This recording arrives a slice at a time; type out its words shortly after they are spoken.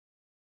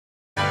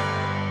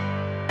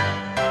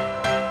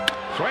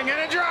Swing and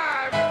a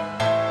drive.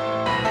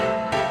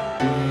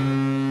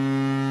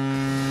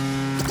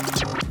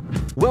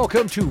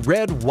 Welcome to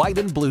Red, White,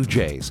 and Blue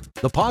Jays,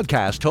 the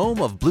podcast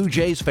home of Blue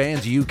Jays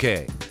Fans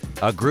UK,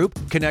 a group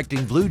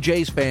connecting Blue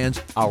Jays fans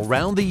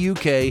around the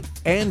UK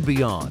and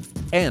beyond,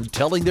 and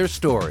telling their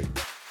story.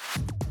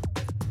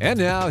 And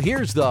now,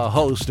 here's the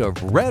host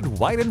of Red,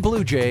 White, and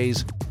Blue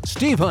Jays,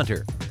 Steve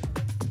Hunter.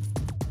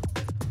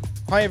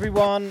 Hi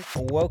everyone,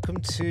 welcome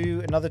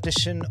to another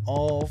edition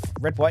of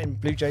Red, White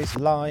and Blue Jays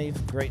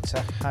Live. Great to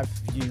have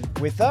you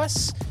with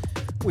us.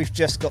 We've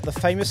just got the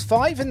famous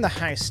five in the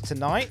house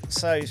tonight,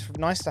 so it's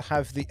nice to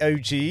have the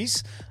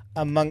OGs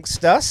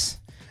amongst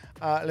us.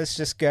 Let's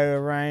just go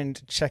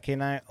around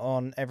checking out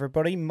on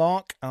everybody.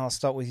 Mark, I'll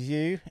start with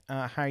you.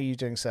 How are you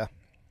doing, sir?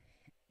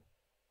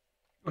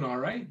 Doing all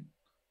right.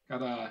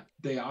 Got a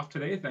day off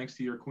today thanks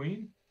to your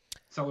queen,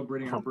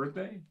 celebrating her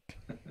birthday.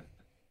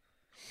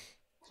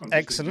 So I'm just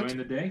Excellent.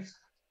 enjoying the day.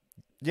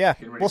 Yeah.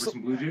 Getting ready for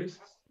some Blue Jays.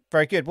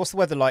 Very good. What's the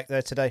weather like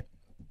there today?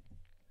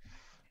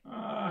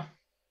 A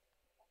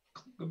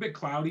bit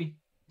cloudy,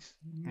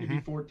 maybe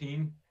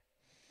 14,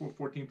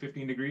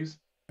 15 degrees.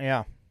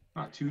 Yeah.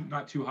 Not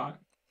too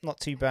hot. Not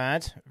too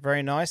bad.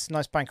 Very nice.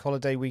 Nice bank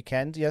holiday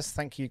weekend. Yes,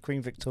 thank you,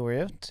 Queen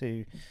Victoria.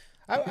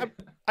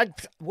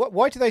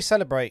 Why do they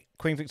celebrate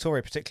Queen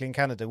Victoria, particularly in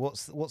Canada?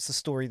 What's the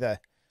story there?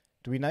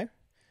 Do we know?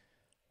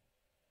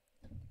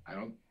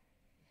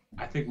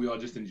 I think we all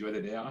just enjoy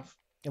the day off.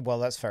 Well,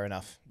 that's fair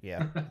enough.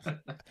 Yeah.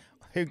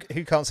 Who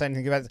can't say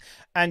anything about it?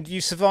 And you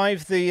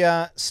survived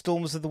the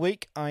storms of the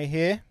week, I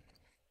hear.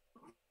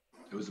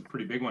 It was a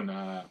pretty big one.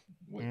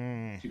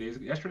 2 days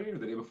yesterday or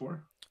the day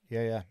before?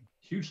 Yeah.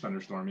 Huge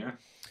thunderstorm, yeah.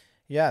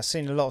 Yeah, I've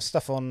seen a lot of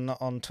stuff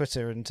on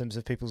Twitter in terms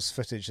of people's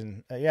footage,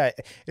 and it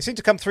seemed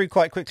to come through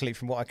quite quickly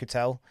from what I could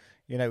tell.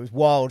 You know, it was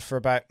wild for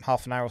about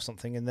half an hour or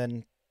something, and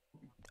then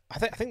I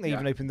think they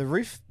even opened the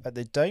roof at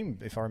the dome,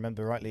 if I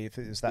remember rightly, if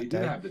it was that day. They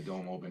did have the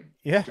dome open,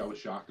 which I was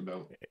shocked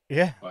about.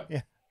 Yeah, but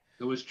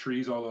there was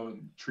trees all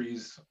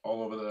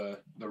over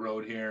the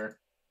road here.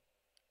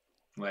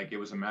 Like, it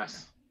was a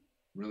mess,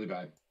 really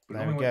bad. But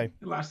it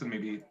lasted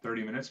maybe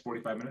 30 minutes,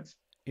 45 minutes.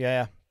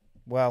 Yeah,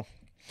 well,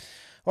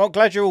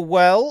 glad you're all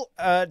well.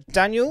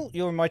 Daniel,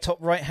 you're in my top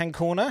right-hand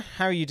corner.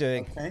 How are you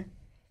doing? Okay,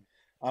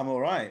 I'm all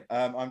right.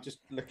 I'm just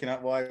looking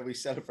at why we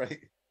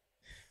celebrate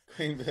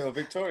Queenville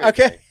Victoria.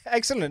 Okay, Day.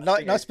 excellent.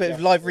 Nice bit of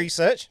live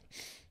research.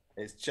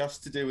 It's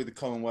just to do with the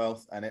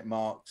Commonwealth, and it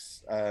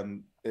marks.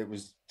 It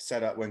was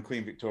set up when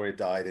Queen Victoria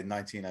died in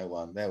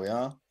 1901. There we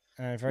are.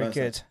 Very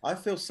good. I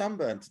feel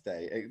sunburned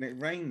today.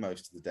 It rained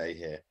most of the day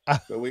here,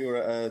 but we were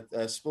at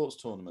a sports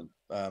tournament,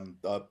 a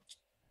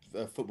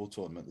football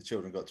tournament. The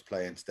children got to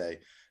play in today,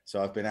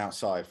 so I've been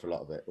outside for a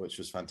lot of it, which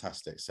was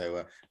fantastic.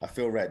 So I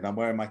feel red, and I'm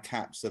wearing my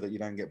cap so that you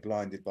don't get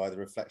blinded by the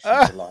reflection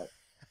of the light.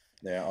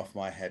 Yeah, off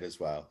my head as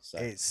well. So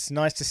it's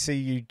nice to see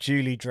you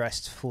duly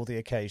dressed for the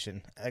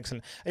occasion.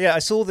 Excellent. Yeah, I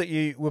saw that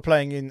you were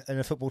playing in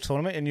a football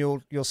tournament, and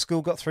your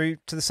school got through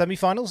to the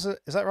semi-finals.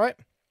 Is that right?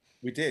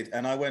 We did,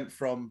 and I went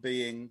from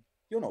being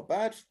you're not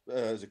bad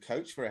as a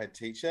coach for a head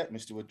teacher,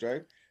 Mr.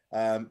 Woodrow,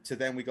 to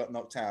then we got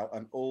knocked out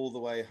and all the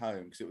way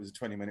home because it was a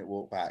 20-minute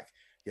walk back.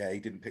 Yeah, he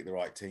didn't pick the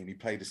right team. He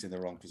played us in the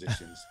wrong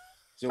positions.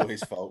 It's all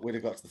his fault. We'd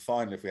have got to the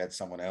final if we had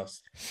someone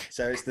else.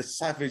 So it's the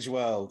savage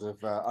world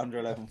of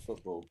under-11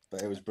 football,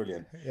 but it was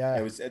brilliant. Yeah,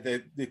 it was.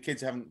 The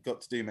kids haven't got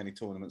to do many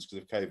tournaments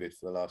because of COVID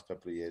for the last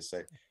couple of years.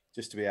 So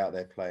just to be out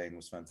there playing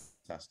was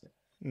fantastic.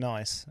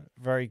 Nice,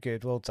 very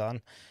good, well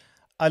done.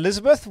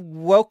 Elizabeth,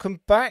 welcome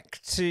back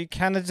to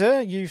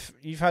Canada.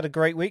 You've had a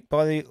great week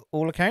by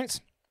all accounts.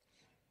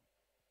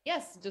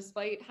 Yes,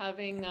 despite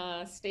having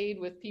stayed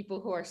with people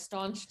who are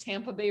staunch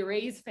Tampa Bay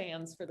Rays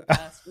fans for the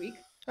past week.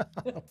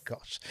 Oh,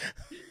 gosh.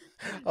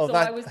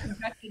 I was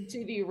subjected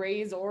to the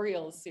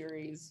Rays-Orioles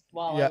series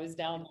while I was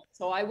down.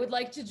 So I would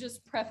like to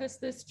just preface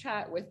this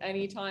chat with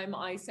any time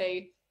I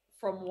say,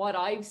 from what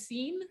I've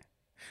seen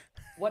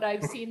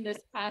this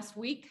past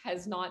week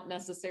has not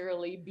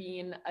necessarily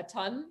been a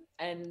ton,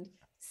 and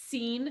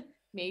seen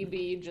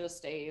maybe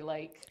just a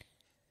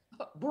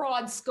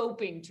broad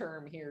scoping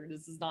term here.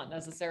 This is not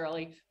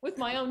necessarily with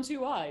my own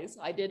two eyes.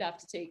 I did have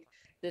to take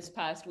this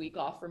past week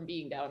off from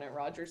being down at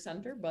Rogers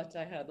Center, but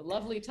I had a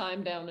lovely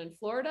time down in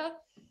Florida.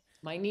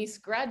 My niece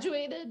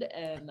graduated,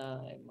 and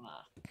I'm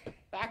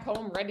back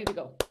home ready to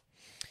go.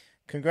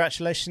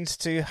 Congratulations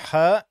to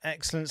her.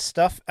 Excellent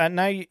stuff. And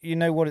now you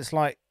know what it's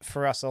like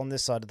for us on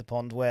this side of the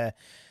pond, where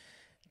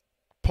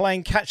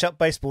playing catch-up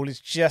baseball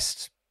is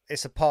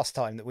it's a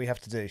pastime that we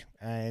have to do.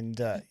 And,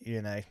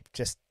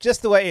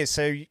 just the way it is.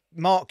 So,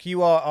 Mark,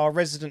 you are our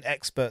resident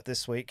expert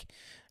this week,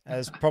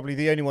 as probably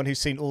the only one who's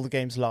seen all the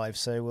games live.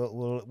 So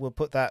we'll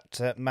put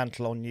that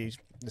mantle on you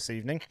this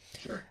evening.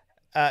 Sure.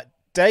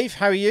 Dave,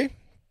 how are you?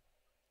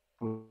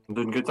 I'm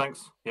doing good,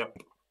 thanks. Yep.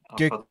 I've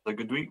had a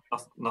good week.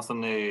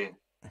 Nothing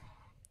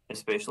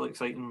especially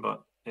exciting,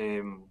 but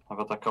I've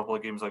had a couple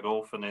of games of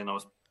golf, and then I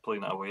was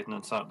playing at a wedding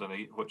on Saturday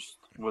night, which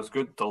was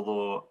good,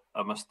 although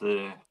I missed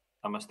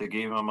the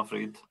game, I'm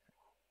afraid.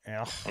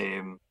 Yeah.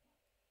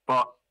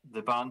 But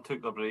the band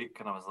took the break,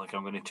 and I was like,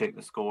 I'm going to check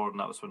the score, and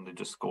that was when they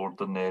just scored,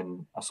 and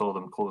then I saw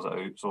them close it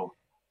out. So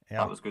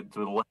that was good.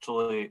 We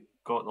literally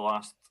got the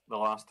last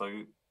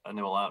out, and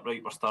they were like,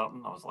 right, we're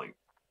starting. I was like,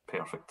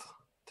 perfect,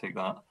 take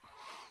that.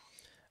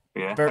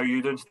 Yeah, how are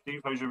you doing,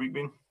 Steve? How's your week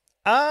been?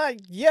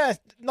 Yeah,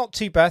 not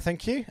too bad,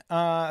 thank you.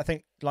 I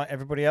think like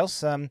everybody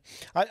else, I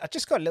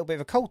just got a little bit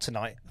of a cold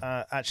tonight,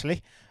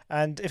 actually.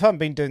 And if I hadn't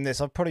been doing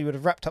this, I probably would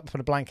have wrapped up in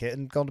a blanket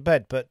and gone to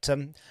bed. But I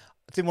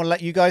didn't want to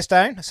let you guys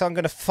down, so I'm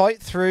going to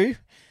fight through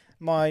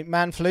my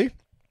man flu.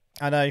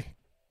 I know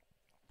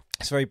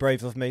it's very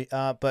brave of me,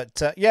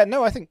 but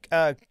I think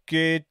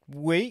good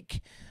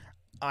week.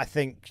 I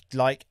think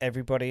like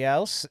everybody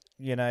else,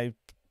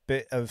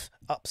 bit of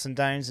ups and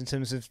downs in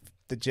terms of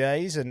the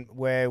Jays and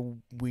where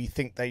we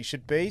think they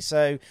should be.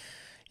 So,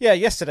 yeah,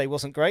 yesterday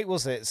wasn't great,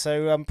 was it?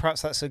 So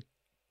perhaps that's a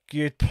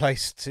good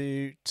place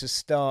to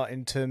start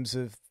in terms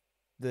of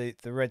the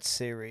Reds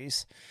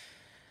series.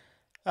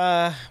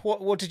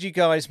 What did you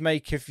guys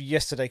make of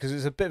yesterday? Because it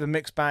was a bit of a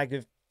mixed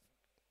bag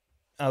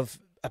of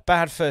a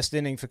bad first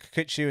inning for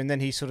Kikuchi, and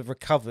then he sort of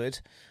recovered.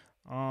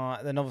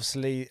 Then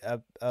obviously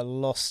a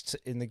loss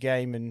in the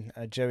game and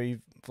a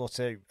Joey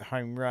Votto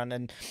home run,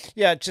 and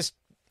just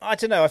I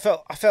don't know. I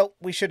felt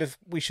we should have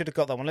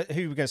got that one. Who are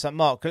we going to start?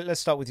 Mark, let's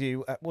start with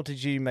you. What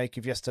did you make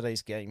of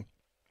yesterday's game?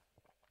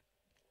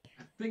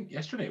 I think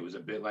yesterday was a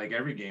bit like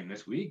every game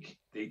this week.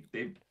 They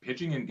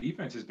pitching and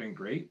defense has been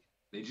great.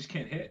 They just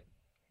can't hit.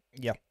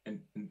 Yeah.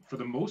 And for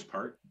the most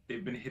part,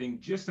 they've been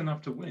hitting just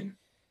enough to win.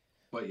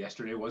 But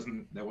yesterday that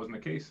wasn't the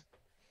case.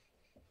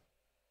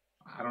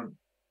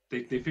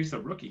 They faced a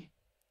rookie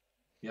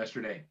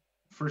yesterday.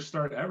 First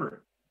start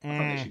ever. I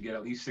thought they should get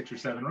at least 6 or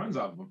 7 runs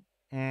off of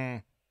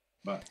him.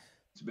 But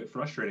it's a bit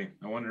frustrating.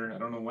 I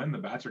don't know when the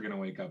bats are going to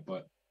wake up,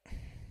 but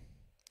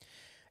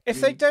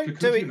if they don't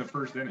do it in the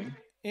first inning.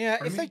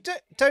 Yeah, if they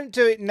don't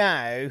do it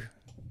now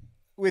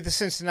with the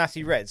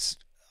Cincinnati Reds,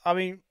 I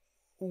mean,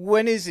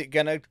 when is it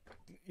going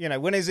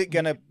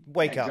to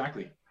wake up?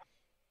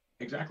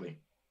 Exactly.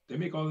 They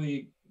make all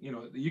the,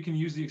 you can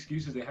use the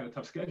excuses they had a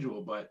tough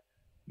schedule, but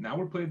now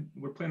we're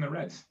playing the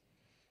Reds.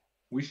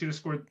 We should have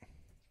scored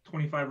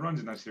 25 runs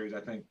in that series, I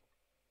think.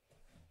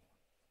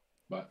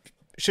 But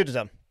should have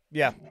done.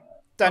 Yeah.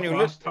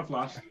 Daniel, tough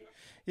loss.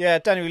 Yeah,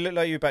 Daniel, you look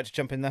like you were about to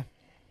jump in there.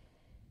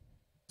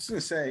 I was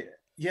going to say,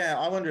 yeah,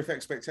 I wonder if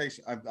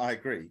expectations, I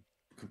agree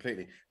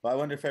completely, but I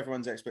wonder if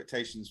everyone's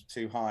expectations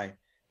were too high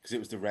because it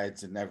was the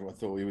Reds and everyone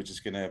thought we were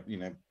just going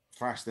to,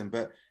 thrash them.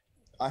 But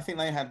I think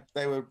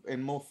they were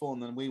in more form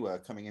than we were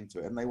coming into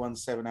it, and they won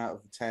 7 out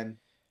of the 10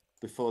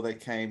 before they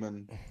came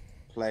and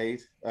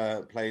played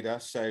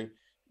us. So,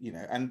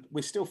 and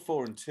we're still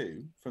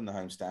 4-2 from the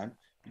homestand,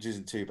 which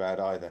isn't too bad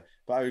either.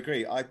 But I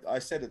agree. I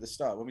said at the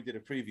start when we did a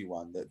preview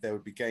one that there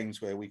would be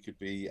games where we could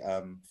be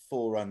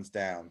 4 runs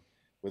down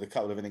with a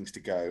couple of innings to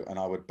go, and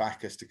I would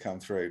back us to come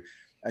through.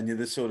 And you're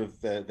the sort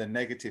of the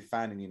negative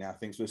fan in you now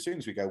thinks, well, as soon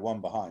as we go 1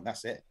 behind,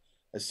 that's it.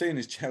 As soon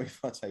as Joey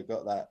Votto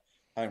got that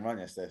home run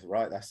yesterday,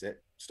 right, that's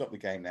it. Stop the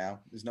game now.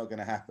 It's not going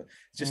to happen.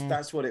 It's just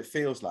that's what it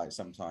feels like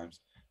sometimes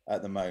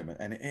at the moment.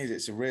 And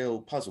it's a real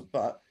puzzle,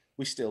 but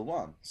we still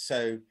won.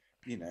 So,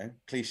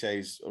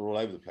 cliches are all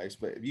over the place,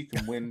 but if you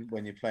can win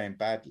when you're playing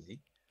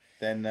badly,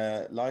 then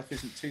life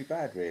isn't too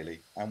bad,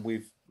 really. And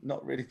we've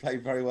not really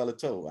played very well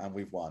at all, and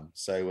we've won.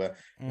 So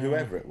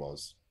whoever it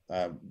was,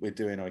 we're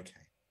doing okay.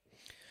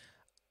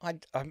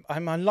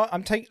 I'm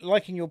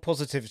liking your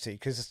positivity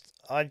because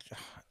I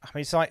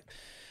mean it's like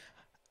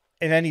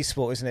in any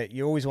sport, isn't it?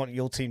 You always want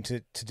your team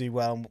to do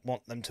well and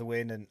want them to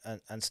win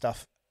and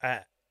stuff.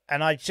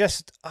 And I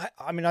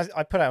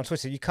put out on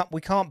Twitter,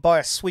 we can't buy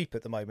a sweep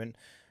at the moment.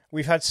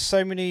 We've had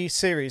so many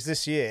series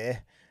this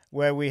year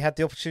where we had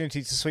the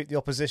opportunity to sweep the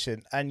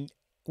opposition, and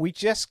we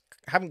just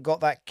haven't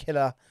got that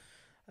killer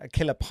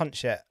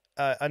punch yet.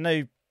 I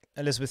know,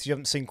 Elizabeth, you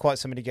haven't seen quite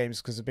so many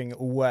games because of being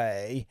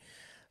away,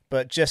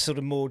 but just sort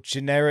of more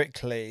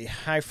generically,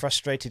 how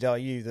frustrated are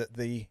you that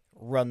the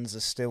runs are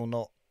still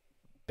not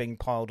being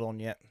piled on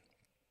yet?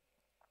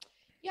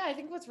 Yeah, I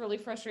think what's really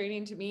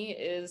frustrating to me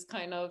is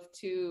kind of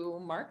to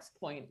Mark's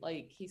point.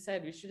 Like he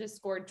said, we should have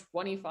scored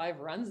 25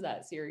 runs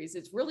that series.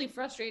 It's really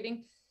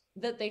frustrating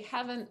that they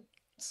haven't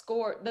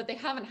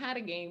had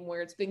a game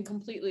where it's been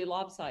completely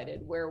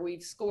lopsided, where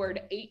we've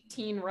scored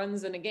 18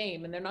 runs in a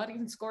game and they're not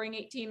even scoring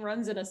 18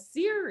 runs in a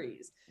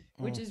series,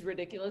 which is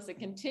ridiculous. It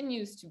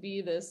continues to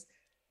be this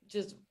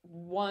just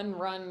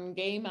 1-run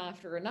game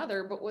after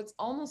another. But what's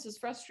almost as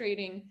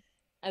frustrating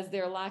as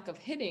their lack of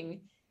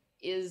hitting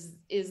is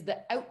the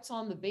outs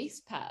on the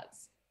base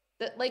paths.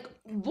 That, like,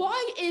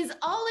 why is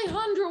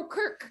Alejandro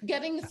Kirk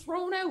getting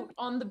thrown out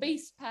on the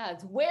base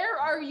paths? Where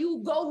are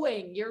you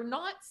going? You're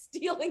not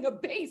stealing a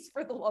base,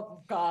 for the love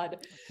of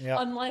God,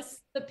 unless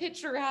the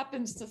pitcher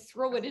happens to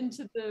throw it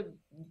into the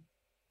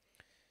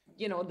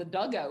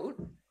dugout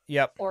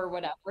or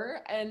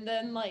whatever. And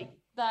then like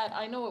that,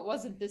 I know it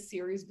wasn't this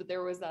series, but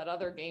there was that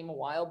other game a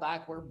while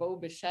back where Bo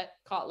Bichette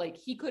caught, like,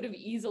 he could have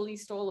easily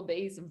stole a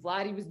base and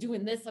Vladdy was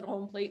doing this at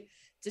home plate.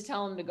 to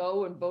tell him to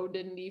go, and Bo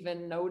didn't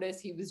even notice.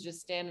 He was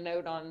just standing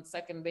out on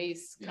second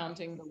base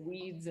counting the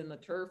weeds in the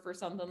turf or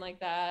something like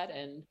that.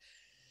 And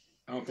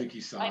I don't think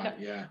he saw it.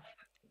 Yeah.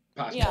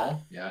 Pass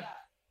ball.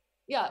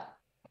 Yeah.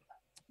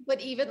 But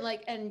even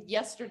like, and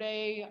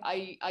yesterday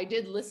I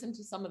did listen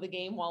to some of the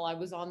game while I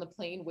was on the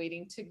plane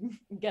waiting to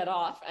get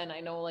off. And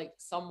I know like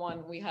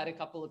we had a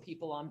couple of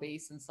people on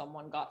base and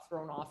someone got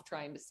thrown off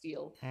trying to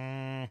steal.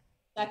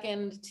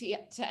 Second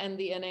to end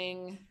the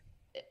inning,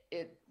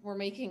 we're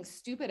making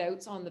stupid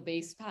outs on the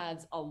base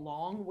pads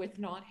along with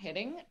not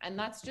hitting. And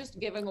that's just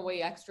giving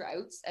away extra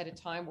outs at a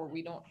time where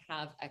we don't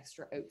have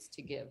extra outs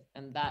to give.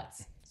 And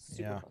that's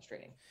super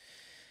frustrating.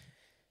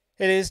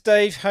 It is.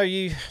 Dave, how are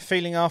you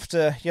feeling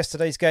after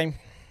yesterday's game?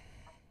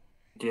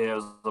 Yeah, it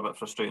was a bit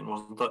frustrating,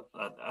 wasn't it?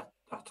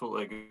 I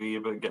totally agree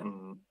about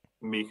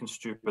making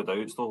stupid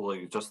outs though,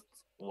 like just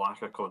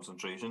lack of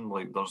concentration.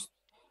 Like there's,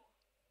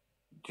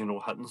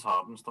 hitting's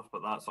hard and stuff,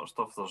 but that sort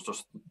of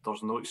stuff,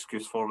 there's no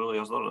excuse for really,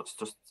 is there? It's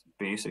just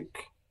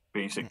basic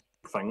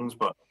things.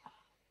 But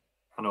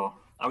I know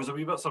I was a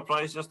wee bit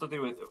surprised yesterday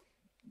with,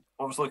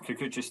 obviously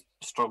Kikuchi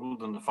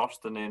struggled in the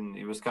first, and then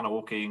he was kind of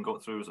okay and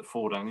got through. Was it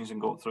 4 innings and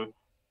got through?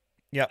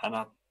 Yeah. And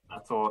I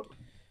thought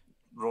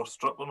Ross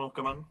Strickland will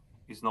come in.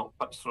 He's not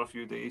pitched for a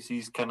few days.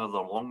 He's kind of the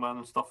long man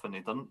and stuff, and he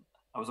didn't.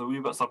 I was a wee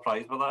bit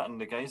surprised by that.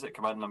 And the guys that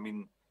come in, I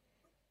mean,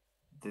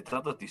 they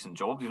did a decent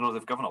job.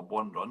 They've given up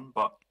 1 run,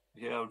 but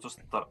yeah,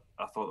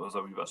 I thought it was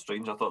a wee bit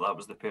strange. I thought that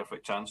was the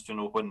perfect chance.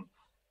 When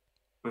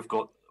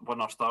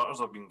our starters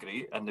have been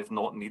great and they've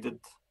not needed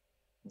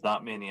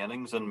that many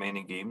innings in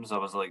many games, I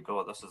was like,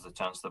 oh, this is the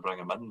chance to bring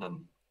him in,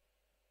 and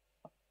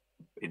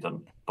he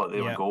didn't. But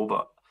there we go.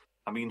 But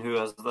I mean,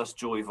 who is this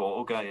Joey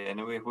Votto guy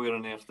anyway? Where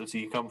on earth does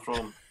he come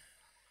from?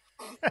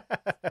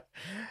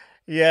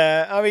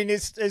 Yeah, I mean,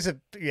 it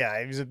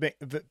was a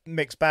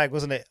mixed bag,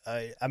 wasn't it?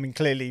 I mean,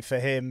 clearly for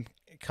him,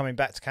 coming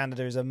back to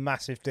Canada is a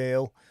massive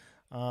deal.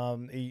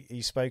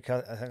 He spoke,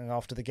 I think,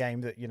 after the game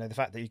that, the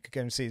fact that he could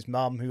go and see his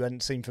mum, who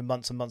hadn't seen for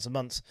months and months and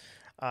months,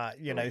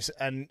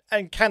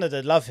 and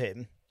Canada love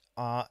him.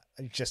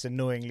 Just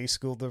annoyingly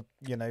scored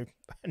the,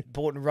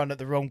 important run at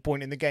the wrong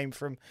point in the game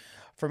from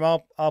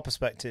our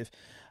perspective.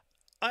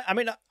 I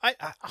mean, I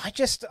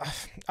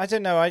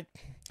don't know.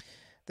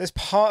 There's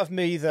part of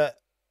me that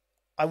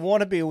I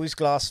want to be always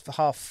glass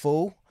half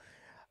full,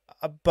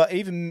 but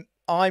even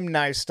I'm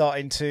now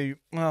starting to.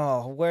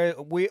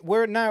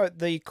 We're now at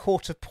the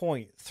quarter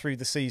point through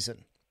the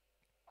season,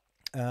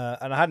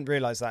 and I hadn't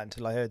realised that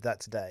until I heard that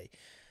today,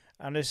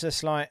 and it's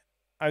just like,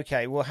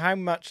 okay, well, how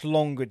much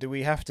longer do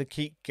we have to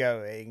keep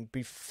going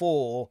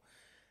before,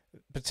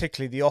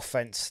 particularly the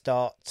offense,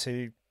 start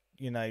to,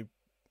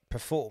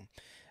 perform?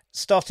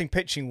 Starting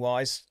pitching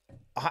wise,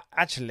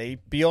 actually,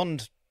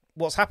 beyond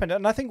what's happened,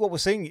 and I think what we're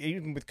seeing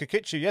even with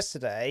Kikuchi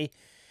yesterday,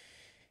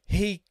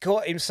 he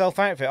got himself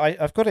out of it.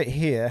 I've got it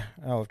here.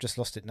 Oh, I've just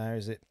lost it now.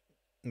 Is it?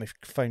 My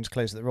phone's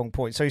closed at the wrong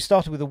point. So he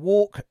started with a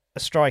walk, a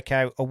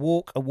strikeout, a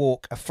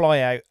walk, a fly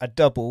out, a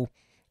double,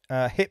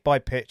 hit by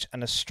pitch,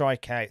 and a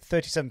strikeout.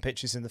 37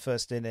 pitches in the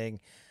first inning.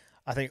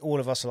 I think all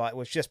of us are like,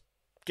 well, just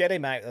get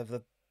him out of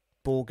the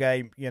ball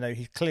game.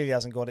 He clearly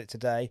hasn't got it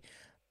today.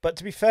 But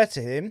to be fair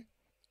to him,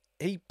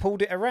 he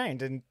pulled it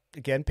around. And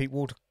again, Pete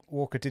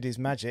Walker did his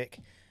magic.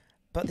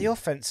 But the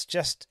offense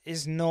just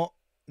is not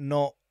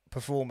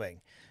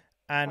performing.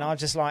 And I'm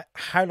just like,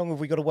 how long have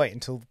we got to wait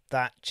until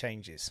that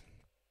changes?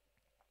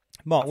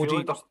 Mark, what do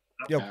you...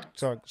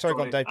 Sorry,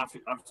 go on, Dave. I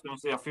was going to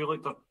say, I feel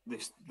like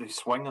they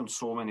swing on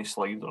so many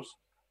sliders.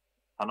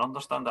 And I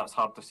understand that's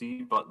hard to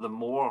see, but the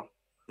more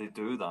they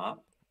do that,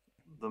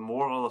 the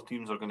more other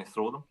teams are going to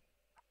throw them.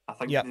 I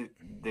think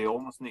they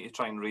almost need to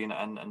try and rein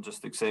it in and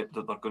just accept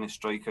that they're going to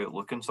strike out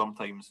looking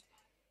sometimes.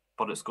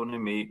 But it's going to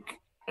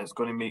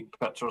make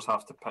pitchers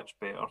have to pitch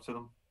better to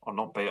them, or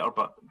not better,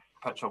 but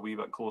pitch a wee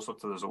bit closer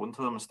to the zone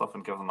to them and stuff,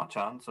 and give them a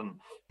chance.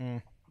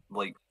 And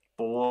like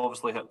Bo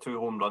obviously hit 2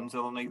 home runs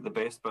the other night. The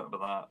best bit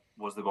about that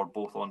was they were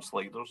both on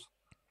sliders.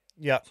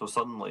 Yeah. So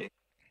suddenly,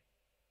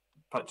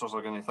 pitchers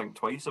are going to think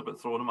twice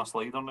about throwing him a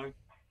slider now.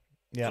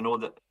 Yeah. To know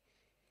that,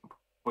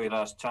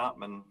 whereas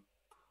Chapman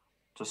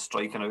just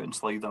striking out and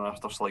slider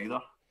after slider.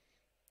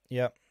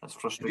 Yeah. It's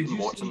frustrating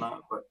watching that,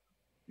 but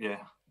yeah.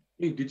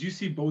 Hey, did you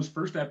see Bo's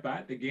first at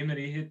bat? The game that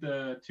he hit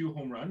the 2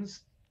 home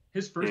runs.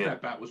 His first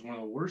at bat was one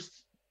of the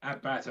worst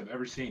at bats I've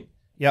ever seen.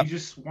 Yeah. He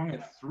just swung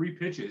at 3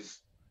 pitches,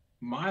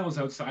 miles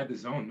outside the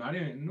zone,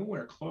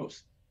 nowhere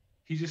close.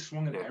 He just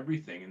swung at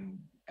everything,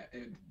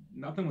 and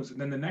nothing was. And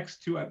then the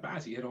next 2 at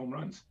bats, he hit home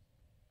runs.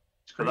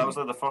 But that was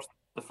like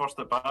the first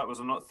at bat. Was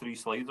there not 3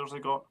 sliders he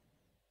got?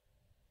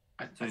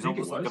 So he's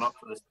obviously looking up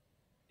for this.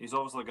 He's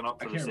obviously looking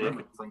up for the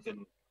second,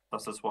 thinking,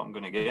 "This is what I'm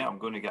going to get. I'm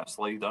going to get a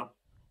slider."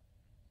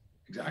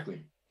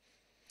 Exactly.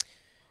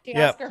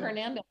 Teoscar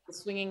Hernandez is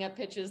swinging at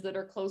pitches that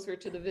are closer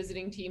to the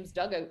visiting team's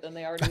dugout than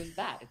they are to his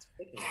bat. It's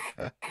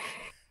ridiculous.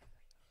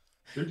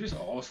 They're just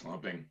all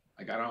slumping.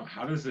 Like, I don't.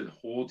 How does the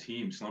whole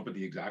team slump at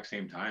the exact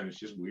same time? It's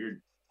just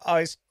weird.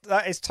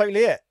 That is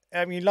totally it.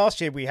 I mean, last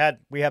year we had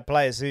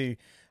players who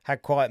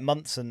had quiet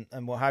months and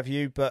what have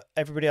you, but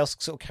everybody else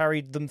sort of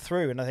carried them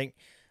through. And I think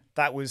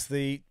that was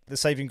the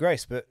saving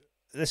grace. But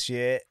this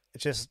year,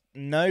 just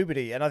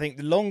nobody. And I think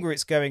the longer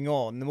it's going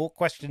on, the more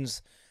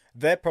questions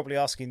they're probably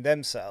asking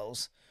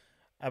themselves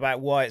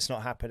about why it's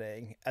not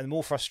happening, and the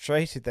more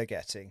frustrated they're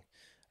getting.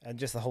 And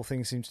just the whole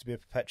thing seems to be a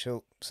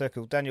perpetual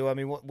circle. Daniel, I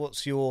mean,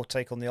 what's your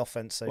take on the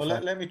offense so far?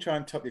 Let me try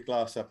and top your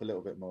glass up a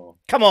little bit more.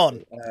 Come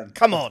on.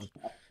 Come on.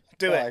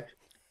 Do it.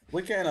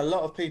 We're getting a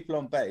lot of people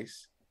on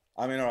base.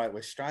 I mean, all right,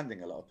 we're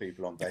stranding a lot of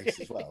people on base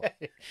as well.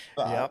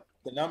 But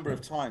the number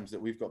of times that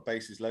we've got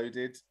bases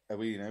loaded,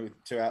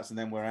 with 2 outs and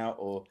then we're out,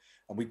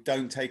 and we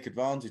don't take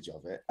advantage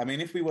of it. I mean,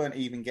 if we weren't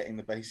even getting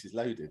the bases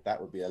loaded, that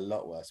would be a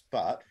lot worse.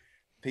 But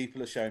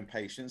people are showing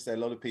patience. There are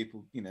a lot of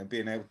people,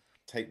 being able to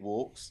take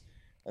walks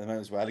at the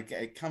moment as well.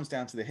 It comes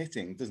down to the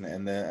hitting, doesn't it,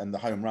 and the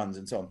home runs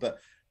and so on. But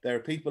there are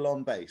people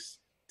on base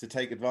to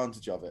take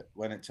advantage of it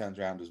when it turns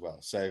around as well.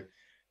 So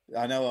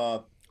I know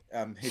our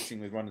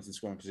hitting with runners in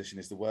scoring position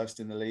is the worst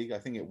in the league. I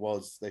think it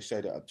was. They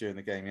showed it up during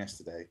the game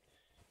yesterday,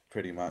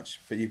 pretty much.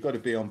 But you've got to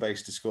be on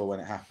base to score when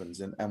it happens,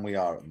 and we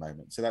are at the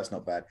moment. So that's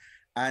not bad.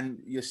 And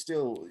you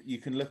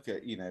can look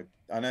at,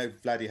 I know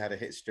Vladdy had a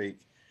hit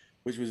streak,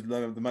 which was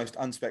one of the most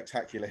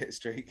unspectacular hit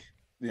streak,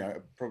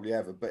 probably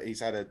ever, but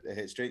he's had a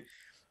hit streak.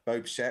 Bo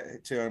Bichette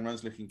hit 2 home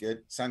runs, looking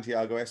good.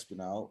 Santiago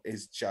Espinal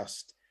is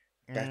just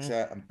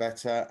better and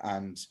better,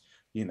 and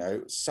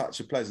such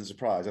a pleasant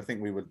surprise. I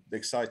think we were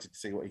excited to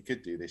see what he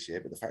could do this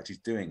year, but the fact he's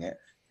doing it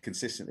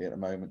consistently at the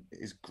moment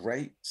is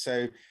great.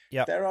 So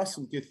there are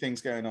some good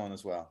things going on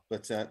as well,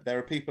 but there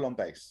are people on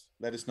base.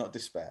 Let us not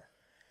despair.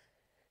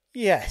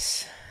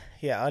 Yes.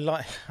 Yeah, I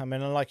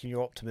like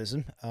your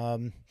optimism.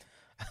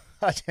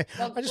 I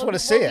just want to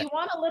see it. You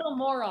want a little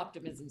more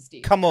optimism,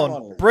 Steve. Come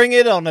on. Bring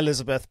it on,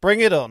 Elizabeth. Bring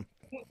it on.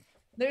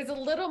 There's a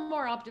little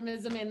more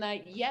optimism in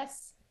that,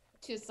 yes,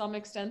 to some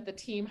extent, the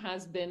team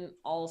has been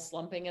all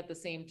slumping at the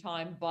same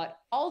time, but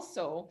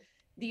also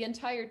the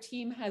entire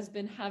team has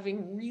been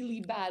having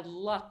really bad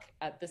luck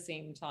at the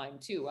same time,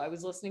 too. I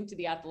was listening to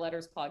the At the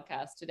Letters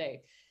podcast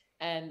today,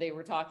 and they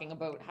were talking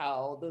about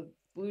how the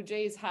Blue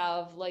Jays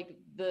have like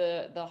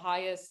the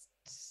highest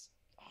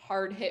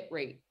hard hit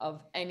rate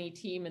of any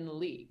team in the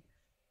league.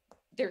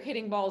 They're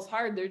hitting balls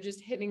hard. They're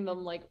just hitting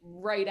them like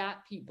right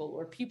at people,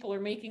 or people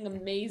are making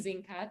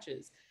amazing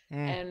catches.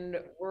 And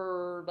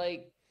we're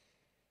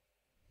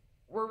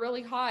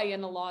really high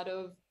in a lot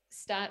of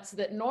stats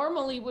that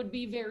normally would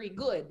be very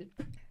good,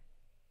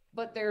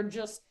 but they're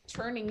just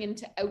turning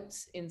into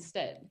outs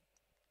instead.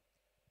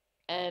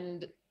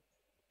 And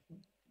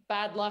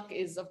bad luck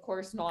is, of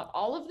course, not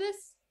all of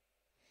this,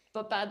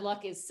 but bad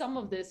luck is some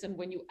of this. And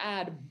when you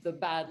add the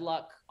bad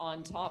luck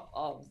on top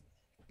of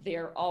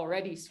their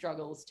already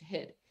struggles to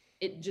hit,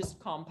 it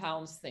just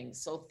compounds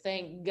things. So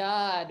thank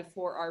God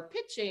for our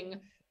pitching,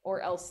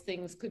 or else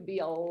things could be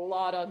a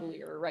lot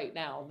uglier right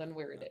now than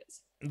where it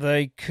is.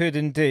 They could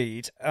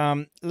indeed.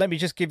 Let me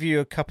just give you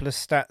a couple of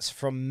stats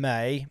from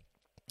May,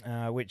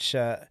 which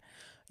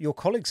your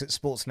colleagues at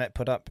Sportsnet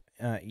put up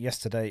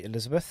yesterday,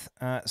 Elizabeth.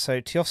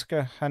 So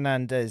Teoscar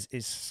Hernandez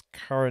is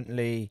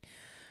currently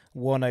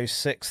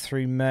 106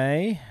 through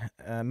May.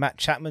 Matt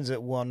Chapman's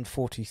at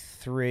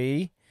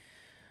 143.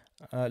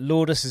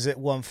 Lourdes is at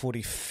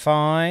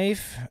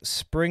 145.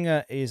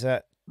 Springer is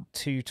at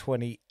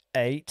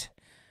 228.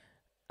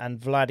 And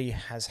Vladdy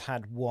has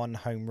had 1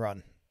 home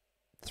run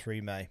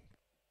through May.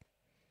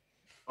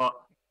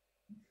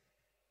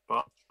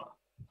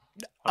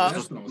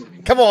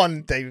 Come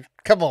on, Dave.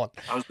 Come on.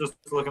 I was just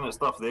looking at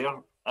stuff there.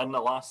 In the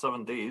last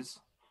 7 days,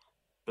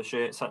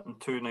 Bichette's hitting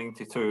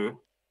 292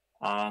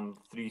 and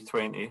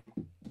 320,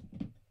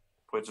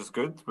 which is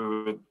good.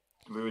 We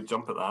would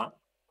jump at that.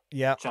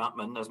 Yeah.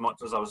 Chapman, as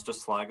much as I was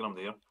just slagging him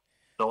there,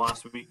 the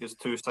last week is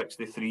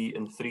 263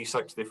 and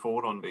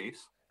 364 on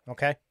base.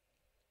 Okay.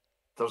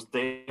 There's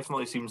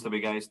definitely seems to be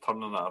guys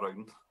turning that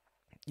around.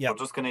 Yeah. We're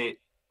just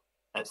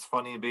it's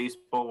funny in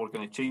baseball, we're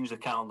going to change the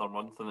calendar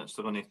month and it's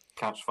going to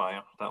catch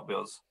fire. That'll be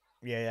us.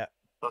 Yeah.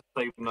 That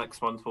time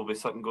next month we'll be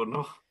sitting going,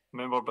 no,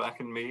 remember back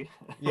in May?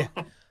 Yeah.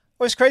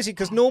 Well, it's crazy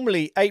because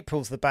normally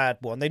April's the bad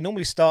one. They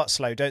normally start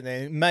slow, don't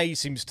they? May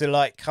seems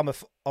to come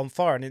on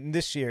fire, and in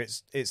this year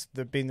it's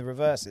been the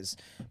reverse. It's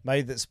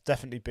May that's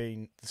definitely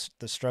been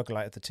the struggle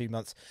out of the 2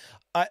 months.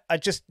 I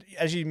just,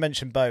 as you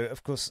mentioned, Bo,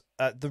 of course,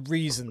 the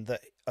reason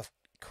that, of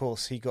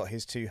course, he got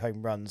his 2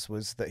 home runs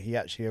was that he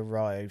actually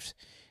arrived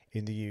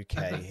in the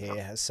UK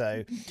here.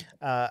 So,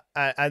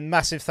 and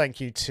massive thank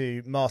you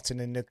to Martin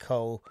and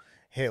Nicole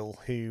Hill,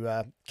 who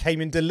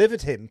came and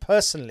delivered him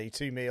personally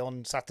to me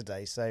on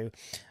Saturday. So,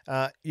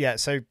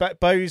 so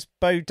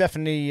Bo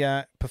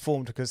definitely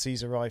performed because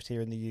he's arrived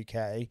here in the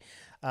UK.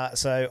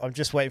 So I'm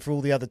just waiting for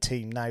all the other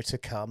team now to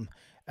come,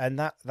 and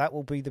that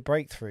will be the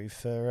breakthrough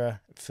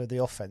for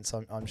the offense,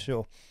 I'm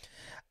sure.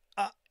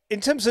 In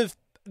terms of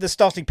the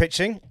starting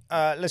pitching,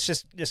 let's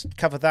just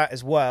cover that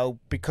as well,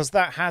 because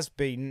that has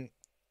been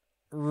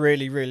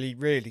really, really,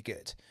 really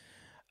good.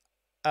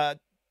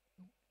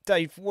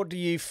 Dave, what do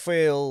you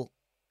feel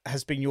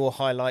has been your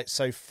highlight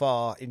so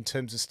far in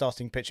terms of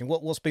starting pitching?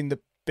 What's been the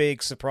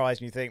big surprise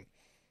and you think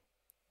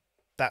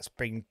that's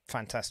been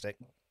fantastic?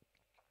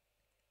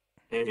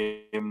 The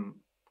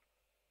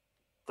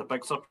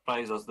big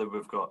surprise is that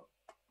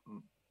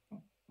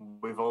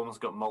we've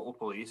almost got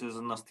multiple aces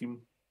in this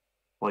team.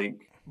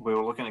 Like, we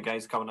were looking at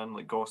guys coming in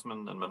like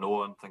Gossman and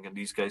Manoa and thinking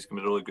these guys can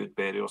be really good,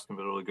 Berrios can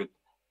be really good.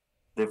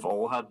 They've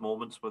all had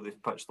moments where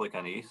they've pitched like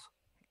an ace,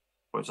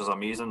 which is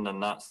amazing,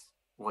 and that's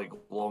like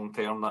long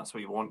term, that's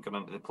what you want going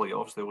into the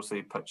playoffs. They will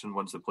say pitching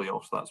wins the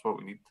playoffs, that's what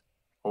we need.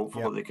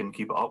 Hopefully they can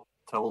keep it up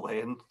till the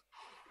end.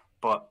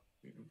 But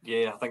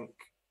yeah,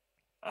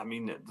 I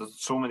mean, there's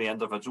so many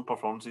individual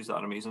performances that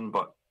are amazing,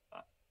 but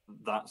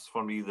that's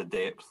for me the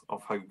depth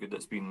of how good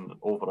it's been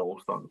overall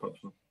starting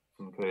pitching. It's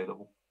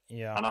incredible.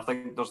 Yeah. And I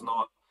think there's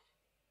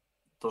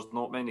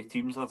not many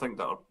teams I think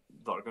that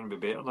are going to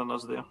be better than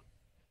us there.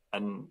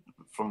 And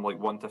from like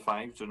 1 to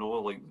 5,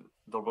 like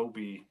there will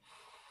be,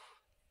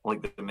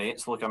 like the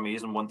Mets look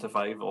amazing 1 to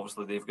 5.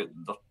 Obviously they've got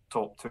their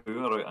top 2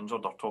 are out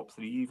injured, their top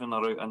 3 even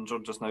are out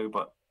injured just now.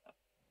 But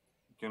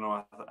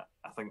I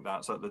think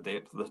that's at the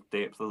depth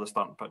of the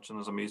starting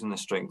pitching is amazing. The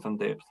strength and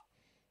depth.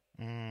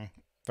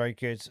 Very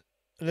good,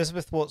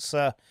 Elizabeth.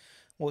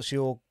 What's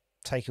your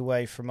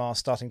takeaway from our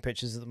starting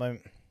pitchers at the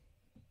moment?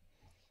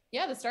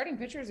 Yeah, the starting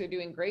pitchers are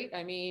doing great.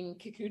 I mean,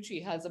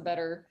 Kikuchi has a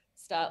better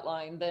stat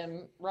line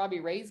than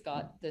Robbie Ray's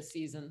got this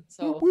season.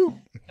 So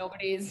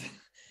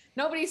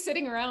nobody's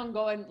sitting around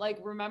going like,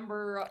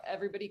 remember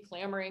everybody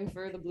clamoring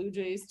for the Blue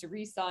Jays to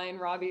re-sign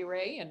Robbie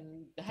Ray,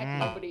 and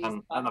nobody's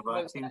and a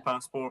vaccine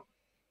passport.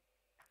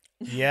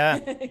 Yeah.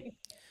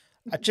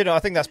 I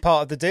think that's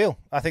part of the deal.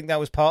 I think that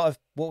was part of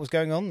what was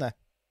going on there.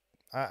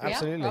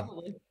 Absolutely. Yeah,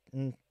 probably.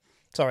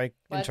 Sorry,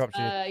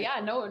 interrupted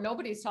you.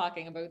 Nobody's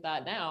talking about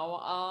that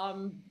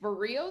now.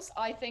 Berrios,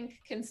 I think,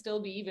 can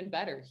still be even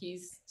better.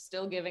 He's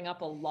still giving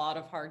up a lot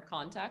of hard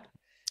contact.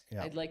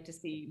 Yeah. I'd like to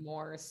see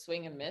more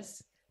swing and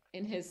miss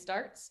in his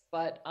starts,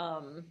 but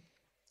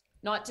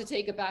not to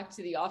take it back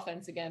to the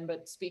offense again,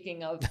 but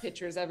speaking of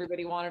pitchers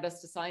everybody wanted us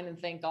to sign, and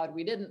thank God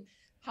we didn't.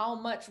 How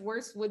much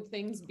worse would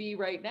things be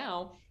right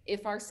now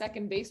if our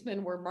second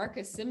baseman were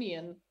Marcus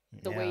Semien,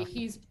 the way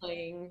he's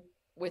playing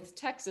with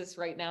Texas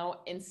right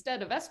now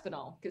instead of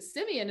Espinal? Because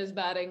Semien is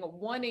batting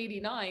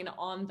 189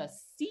 on the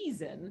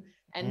season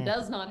and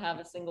does not have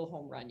a single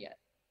home run yet.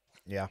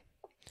 Yeah.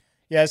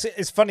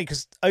 It's funny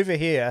because over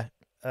here,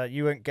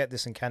 you won't get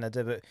this in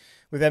Canada, but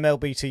with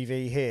MLB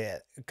TV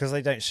here, because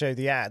they don't show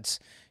the ads,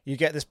 you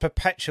get this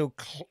perpetual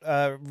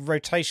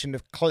rotation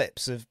of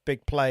clips of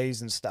big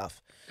plays and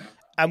stuff.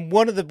 And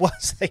one of the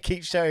ones they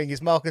keep showing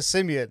is Marcus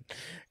Semien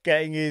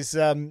getting his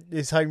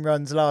home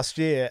runs last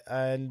year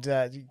and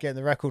getting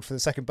the record for the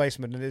second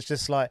baseman. And it's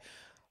just like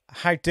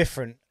how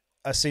different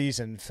a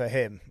season for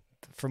him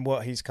from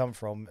what he's come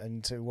from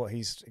and to what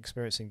he's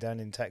experiencing down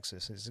in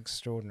Texas. It's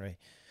extraordinary.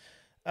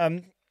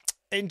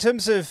 In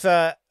terms of,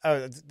 I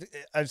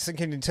was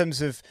thinking in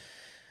terms of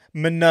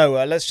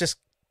Manoa, let's just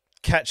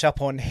catch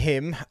up on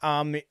him.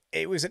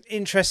 It was an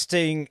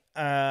interesting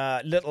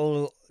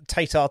little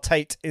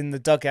Tate in the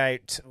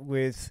dugout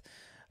with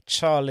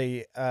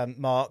Charlie,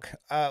 Mark.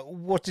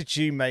 What did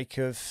you make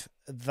of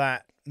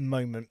that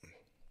moment?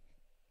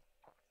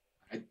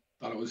 I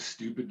thought it was a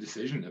stupid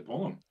decision to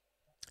pull him.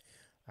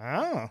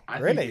 Oh, I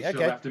really? think they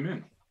should have left him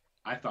in.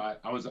 I thought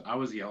I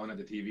was yelling at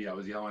the TV. I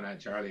was yelling at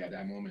Charlie at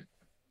that moment.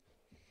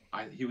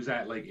 He was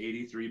at like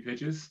 83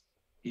 pitches.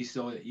 He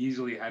still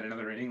easily had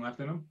another inning left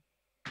in him.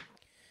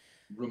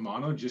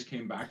 Romano just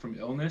came back from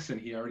illness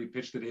and he already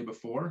pitched the day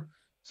before.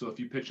 So if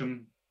you pitch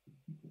him,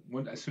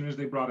 as soon as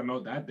they brought him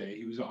out that day,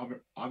 he was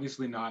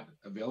obviously not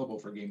available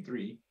for game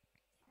 3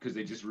 because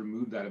they just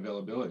removed that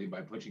availability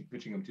by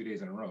pitching him 2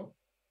 days in a row.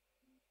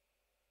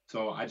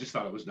 So I just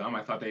thought it was dumb.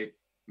 I thought they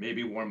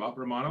maybe warm up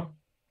Romano,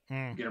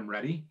 get him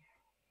ready,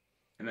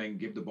 and then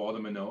give the ball to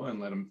Manoa and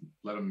let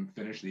him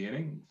finish the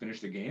inning, finish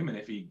the game. And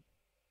if he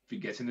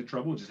gets into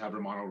trouble, just have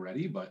Romano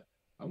ready. But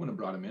I wouldn't have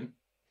brought him in.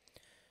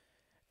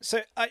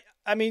 So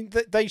I mean,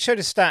 they showed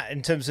a stat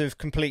in terms of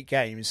complete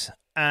games,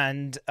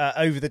 and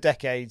over the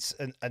decades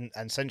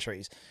and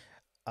centuries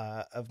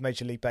of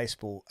Major League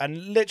Baseball,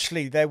 and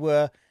literally there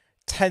were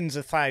tens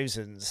of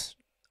thousands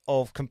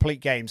of complete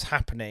games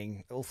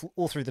happening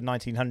all through the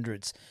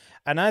 1900s,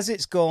 and as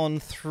it's gone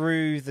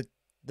through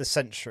the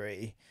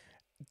century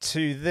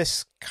to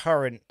this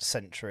current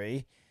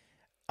century,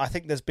 I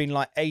think there's been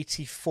like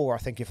 84, I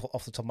think, if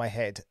off the top of my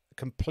head,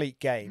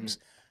 complete games.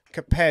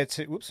 Compared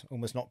to, whoops,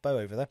 almost knocked Bo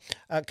over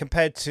there.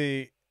 Compared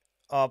to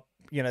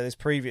those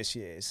previous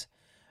years,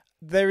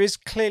 there is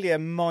clearly a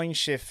mind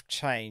shift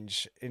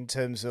change in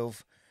terms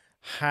of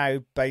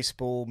how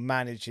baseball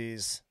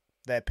manages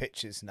their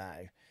pitches now.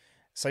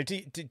 So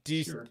do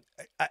you? Sure.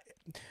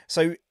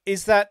 So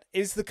is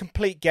the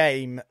complete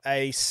game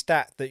a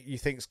stat that you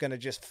think is going to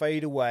just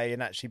fade away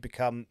and actually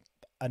become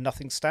a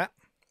nothing stat?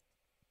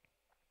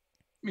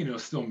 I mean, it'll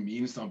still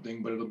mean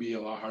something, but it'll be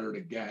a lot harder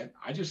to get.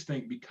 I just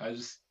think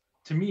because,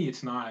 to me,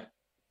 it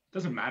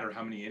doesn't matter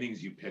how many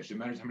innings you pitched. It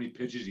matters how many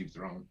pitches you've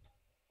thrown.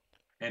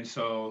 And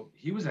so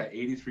he was at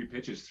 83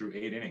 pitches through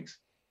 8 innings.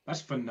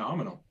 That's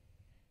phenomenal.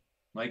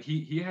 Like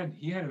he had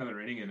another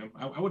inning in him.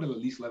 I would have at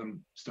least let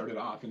him start it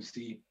off and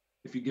see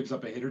if he gives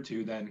up a hit or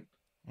two, then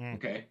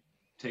okay,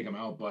 take him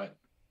out. But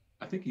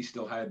I think he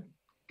still had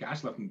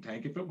gas left in the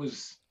tank. If it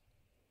was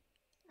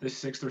the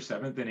 6th or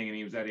 7th inning and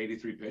he was at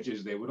 83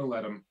 pitches, they would have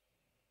let him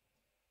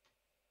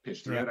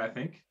pitch through it. I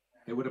think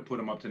they would have put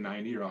him up to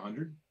 90 or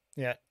 100.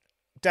 Yeah,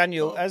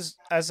 Daniel, as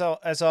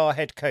our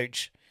head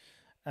coach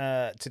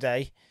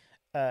today,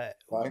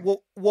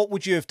 what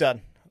would you have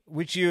done?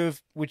 Would you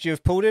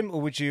have pulled him,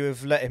 or would you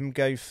have let him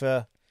go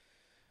for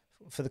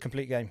the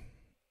complete game?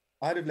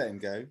 I'd have let him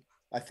go.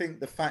 I think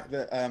the fact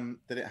that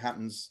that it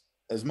happens,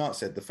 as Mark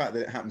said, the fact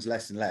that it happens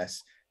less and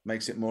less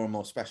makes it more and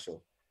more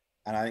special.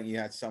 And I think you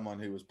had someone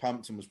who was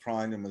pumped and was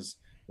primed and was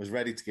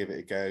ready to give it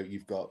a go.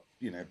 You've got,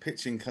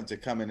 pitching to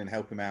come in and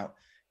help him out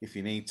if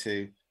you need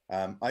to.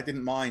 I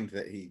didn't mind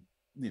that he,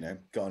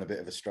 got on a bit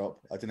of a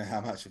strop. I don't know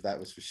how much of that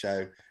was for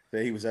show,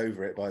 but he was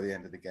over it by the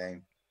end of the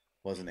game,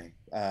 wasn't he?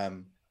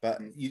 But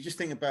you just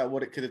think about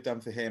what it could have done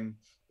for him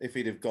if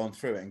he'd have gone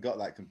through it and got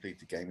that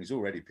completed game. He's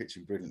already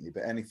pitching brilliantly,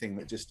 but anything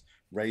that just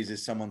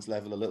raises someone's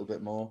level a little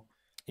bit more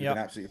would have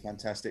been absolutely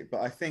fantastic.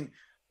 But I think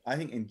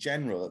in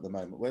general at the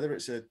moment, whether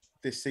it's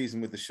this season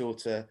with the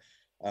shorter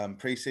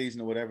pre-season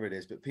or whatever it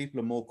is, but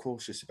people are more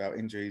cautious about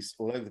injuries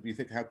all over. You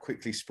think how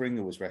quickly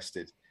Springer was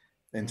rested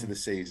into the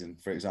season,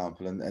 for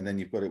example, and then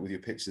you've got it with your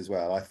pitchers as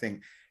well. I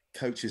think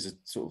coaches are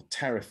sort of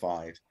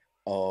terrified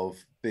of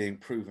being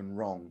proven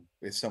wrong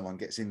if someone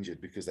gets injured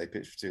because they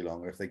pitch for too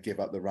long, or if they give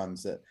up the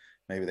runs that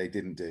maybe they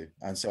didn't do.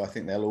 And so I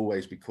think they'll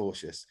always be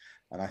cautious.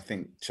 And I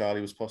think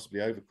Charlie was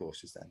possibly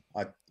overcautious then.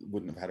 I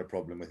wouldn't have had a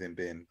problem with him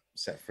being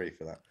set free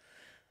for that.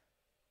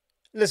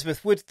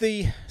 Elizabeth, would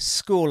the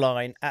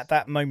scoreline at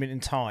that moment in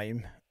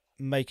time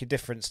make a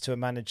difference to a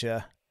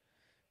manager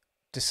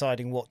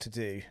deciding what to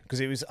do? Because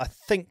it was, I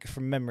think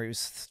from memory, it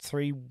was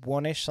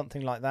 3-1-ish,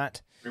 something like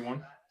that.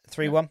 3-1.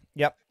 3-1,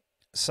 yep.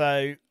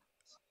 So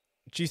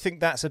do you think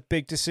that's a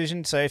big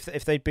decision? So if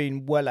they'd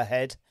been well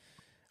ahead,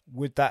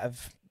 would that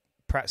have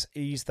perhaps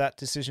eased that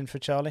decision for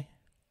Charlie?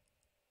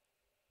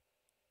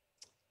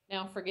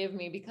 Now forgive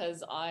me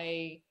because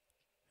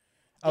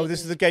Oh,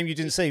 this is the game you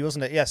didn't see,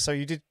 wasn't it? Yes, so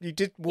you did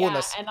warn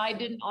us. Yeah, and I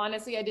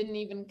didn't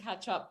even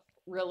catch up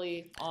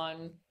really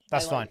on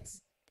That's highlights.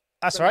 Fine.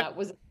 That's right. That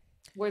was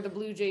were the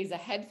Blue Jays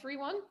ahead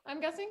 3-1,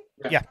 I'm guessing?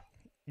 Yeah.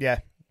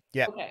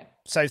 Okay.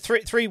 So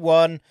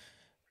 3-1,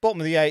 bottom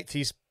of the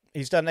 8th,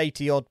 he's done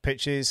 80 odd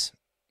pitches.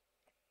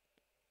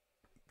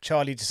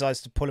 Charlie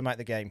decides to pull him out of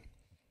the game.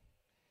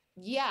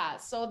 Yeah,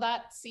 so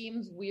that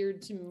seems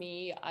weird to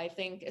me. I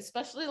think,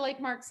 especially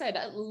like Mark said,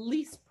 at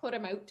least put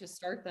him out to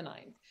start the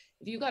 9th.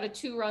 If you got a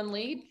 2-run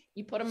lead,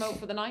 you put him out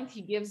for the 9th.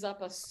 He gives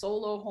up a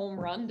solo home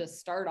run to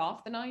start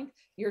off the 9th.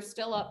 You're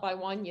still up by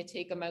 1. You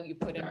take him out. You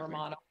put in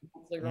Romano.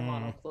 Hopefully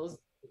Romano closes.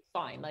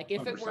 Fine. Like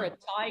if 100%. It were a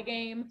tie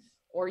game,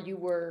 or you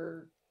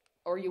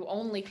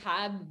only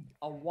had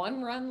a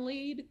 1-run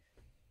lead,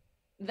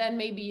 then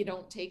maybe you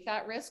don't take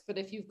that risk. But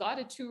if you've got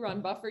a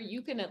 2-run buffer,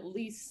 you can at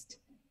least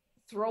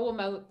throw him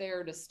out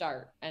there to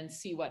start and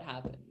see what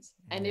happens.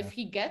 And if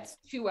he gets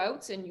 2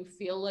 outs and you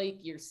feel like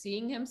you're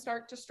seeing him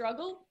start to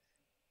struggle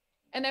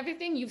and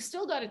everything, you've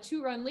still got a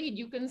 2-run lead.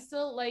 You can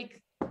still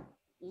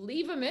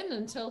leave him in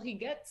until he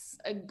gets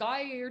a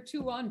guy or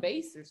 2 on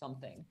base or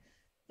something.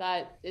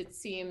 That it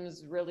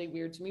seems really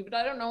weird to me, but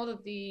I don't know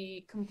that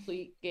the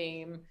complete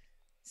game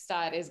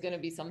stat is going to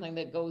be something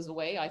that goes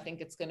away. I think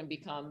it's going to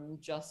become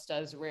just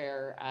as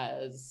rare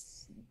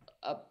as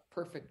a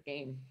perfect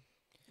game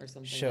or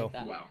something like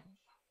that. Wow.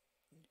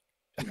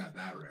 Not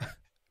that rare.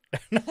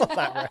 Not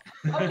that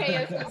rare. Okay,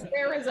 as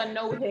rare as a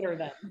no-hitter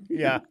then.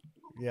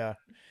 Yeah.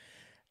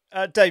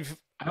 Dave.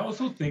 I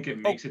also think it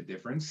makes a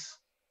difference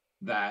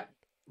that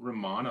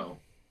Romano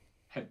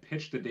had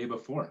pitched the day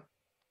before.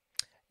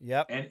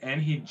 Yep.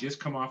 And he'd just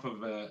come off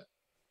of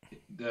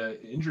the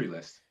injury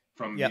list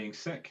from being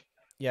sick.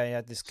 Yeah, he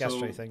had this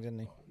gastro thing, didn't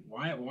he?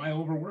 Why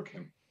overwork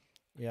him?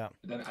 Yeah.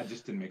 Then I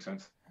just didn't make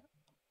sense.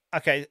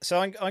 Okay, so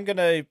I'm going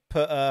to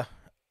put a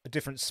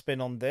different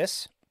spin on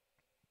this.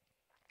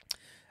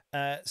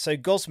 So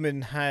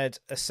Gosman had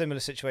a similar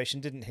situation,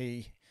 didn't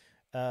he,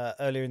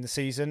 earlier in the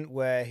season,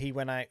 where he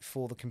went out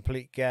for the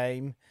complete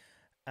game,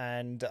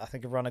 and I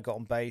think a runner got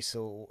on base,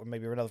 or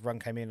maybe another run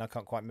came in. I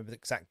can't quite remember the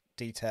exact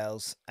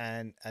details,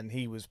 and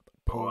he was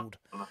pulled.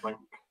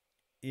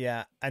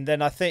 Yeah, and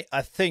then I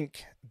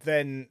think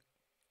then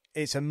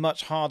it's a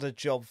much harder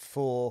job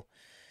for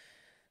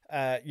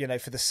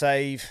for the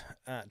save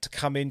to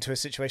come into a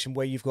situation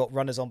where you've got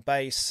runners on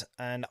base.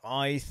 And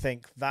I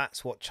think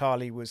that's what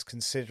Charlie was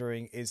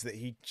considering, is that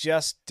he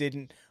just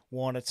didn't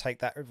want to take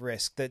that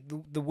risk. That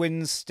the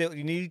wins still,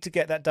 you need to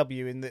get that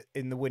W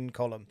in the win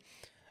column.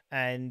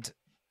 And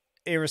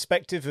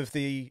irrespective of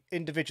the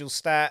individual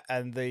stat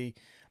and the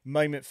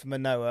moment for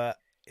Manoah,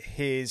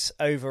 his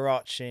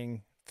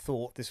overarching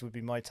thought, this would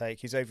be my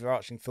take, his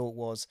overarching thought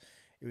was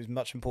it was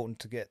much important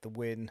to get the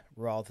win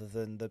rather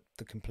than the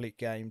complete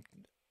game.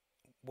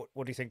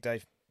 What do you think,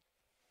 Dave?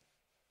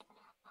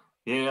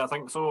 Yeah, I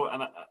think so.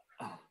 And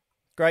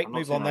great,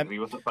 move on then. I agree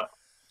with it, but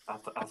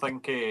I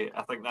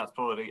think that's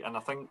probably right, and I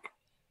think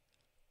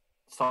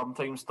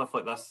sometimes stuff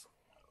like this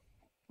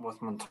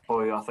with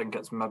Montoya, I think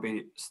it's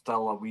maybe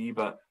still a wee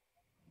bit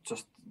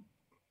just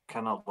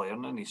kind of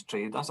learning his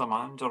trade as a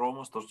manager.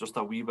 Almost there's just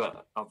a wee bit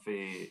of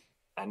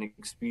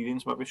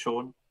inexperience maybe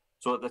shown.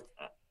 So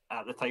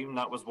at the time,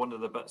 that was one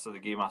of the bits of the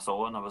game I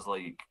saw, and I was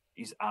like,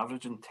 he's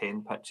averaging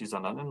 10 pitches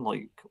an inning,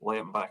 like let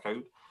him back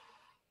out.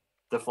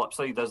 The flip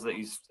side is that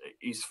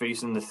he's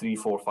facing the 3,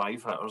 4,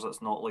 5 hitters.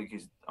 It's not like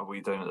he's away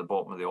down at the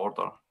bottom of the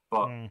order.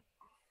 But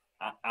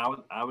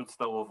I would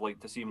still have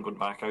liked to see him going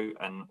back out.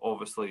 And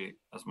obviously,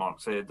 as Mark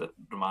said, that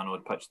Romano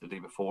had pitched the day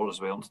before as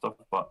well and stuff.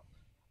 But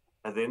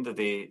at the end of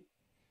the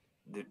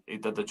day, he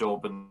did the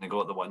job and they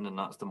got the win, and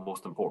that's the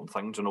most important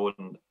thing, you know.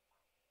 And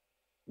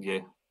yeah,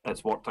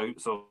 it's worked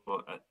out. So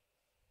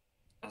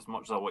as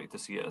much as I wanted to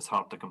see it, it's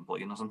hard to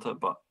complain, isn't it?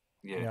 But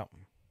yeah.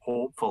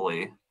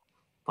 Hopefully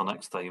the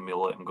next time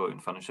we'll let him go out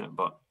and finish it.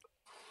 But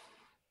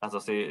as I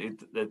say,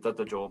 they did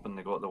the job and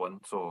they got the win.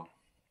 So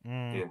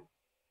yeah.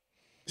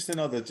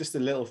 Just a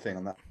little thing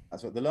on that.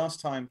 That's what the last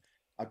time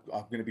I'm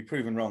going to be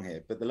proven wrong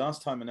here, but the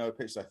last time Manoah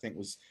pitched, I think,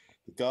 was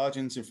the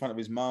Guardians in front of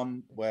his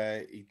mum,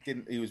 where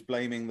he was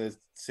blaming the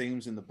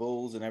seams and the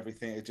balls and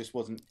everything. It just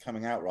wasn't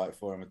coming out right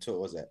for him at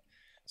all, was it?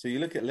 So you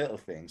look at little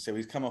things. So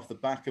he's come off the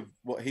back of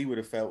what he would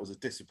have felt was a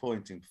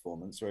disappointing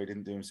performance where he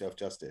didn't do himself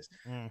justice.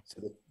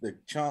 So the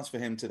chance for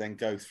him to then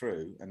go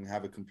through and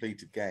have a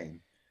completed game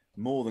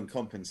more than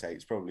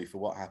compensates probably for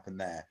what happened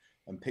there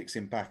and picks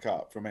him back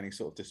up from any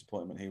sort of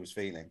disappointment he was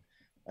feeling.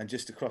 And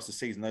just across the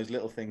season, those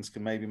little things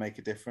can maybe make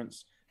a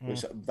difference,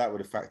 which that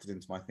would have factored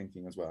into my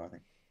thinking as well, I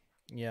think.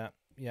 Yeah.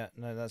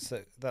 No,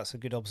 that's a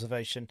good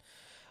observation.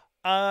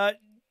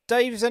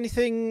 Dave, is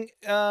anything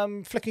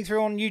flicking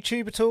through on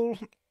YouTube at all?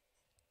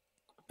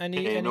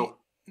 No.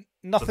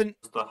 Nothing.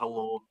 Just a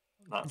hello.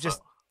 That's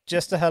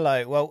just a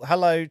hello. Well,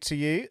 hello to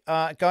you,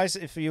 guys.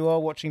 If you are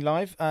watching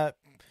live,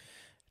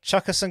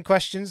 chuck us some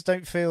questions.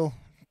 Don't feel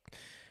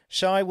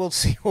shy. We'll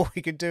see what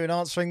we can do in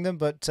answering them.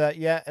 But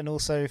and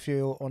also if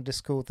you're on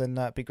Discord, then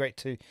that'd be great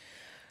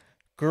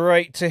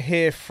to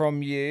hear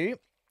from you.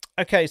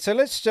 Okay, so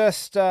let's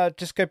just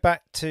go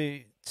back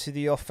to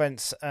the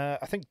offense.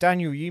 I think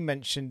Daniel, you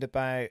mentioned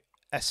about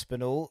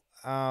Espinal.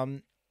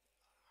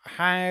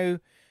 How,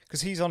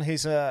 because he's on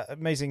his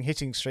amazing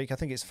hitting streak. I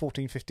think it's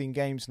 14, 15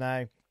 games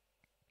now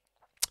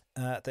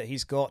that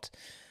he's got.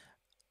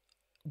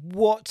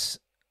 What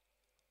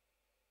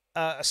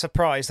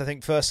surprised, I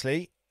think,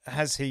 firstly,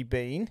 has he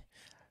been,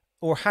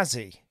 or has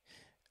he?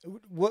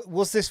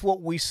 Was this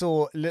what we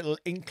saw little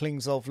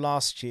inklings of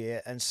last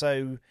year? And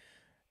so,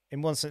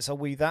 in one sense, are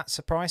we that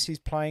surprised he's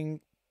playing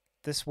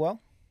this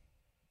well?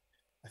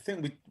 I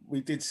think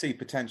we did see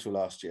potential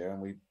last year,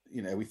 and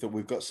we thought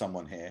we've got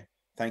someone here.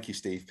 Thank you,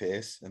 Steve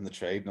Pearce, and the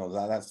trade and all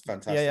that. That's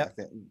fantastic. Yeah. I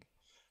think.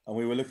 And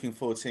we were looking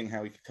forward to seeing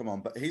how he could come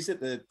on. But he's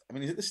at the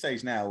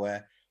stage now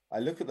where I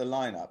look at the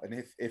lineup,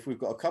 and if we've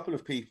got a couple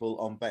of people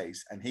on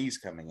base and he's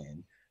coming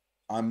in,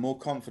 I'm more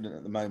confident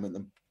at the moment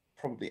than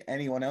probably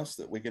anyone else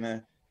that we're going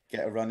to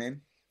get a run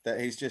in. That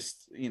he's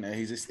just,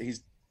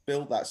 he's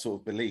built that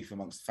sort of belief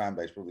amongst the fan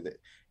base probably that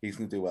he's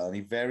going to do well, and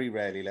he very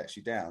rarely lets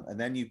you down. And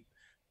then you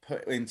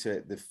put into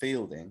it the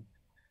fielding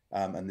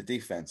and the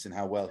defense and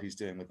how well he's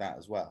doing with that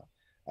as well.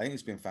 I think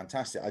it's been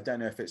fantastic. I don't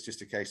know if it's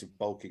just a case of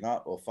bulking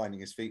up or finding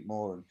his feet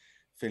more and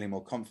feeling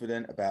more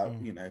confident about,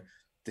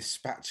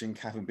 dispatching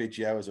Cavan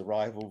Biggio as a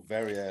rival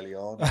very early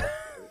on,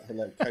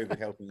 COVID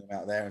helping him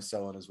out there and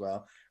so on as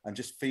well, and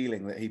just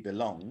feeling that he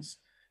belongs.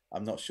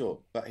 I'm not sure,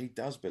 but he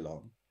does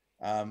belong.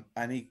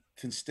 And he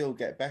can still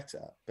get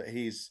better, but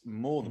he's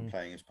more than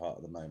playing his part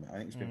at the moment. I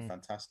think it's been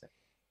fantastic.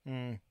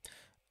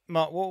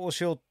 Mark, what was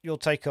your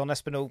take on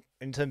Espinal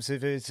in terms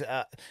of his,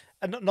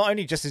 and not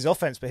only just his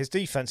offense, but his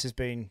defense has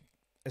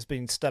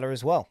been stellar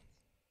as well?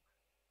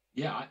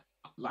 Yeah,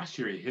 last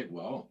year he hit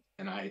well,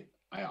 and I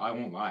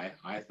won't lie.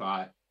 I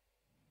thought,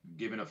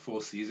 given a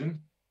full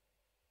season,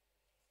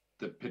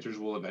 the pitchers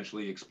will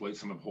eventually exploit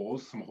some of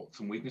holes,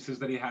 some weaknesses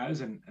that he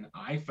has, and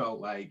I felt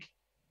like,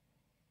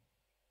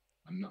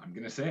 I'm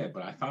gonna say it,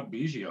 but I thought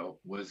Biggio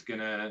was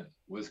gonna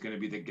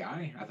be the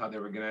guy. I thought they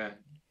were gonna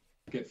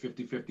get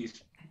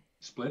 50-50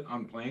 split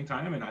on playing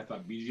time, and I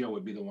thought Biggio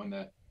would be the one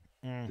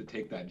to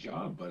take that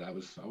job, but I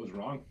was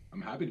wrong.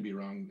 I'm happy to be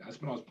wrong.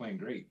 Espinal's playing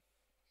great.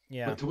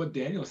 Yeah. But to what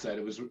Daniel said,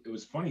 it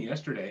was funny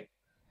yesterday,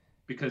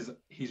 because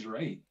he's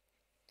right.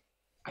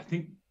 I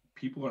think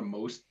people are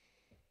most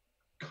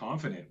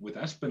confident with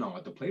Espinal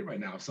at the plate right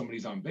now if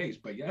somebody's on base.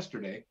 But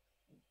yesterday,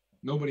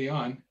 nobody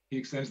on. He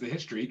extends the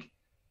hit streak.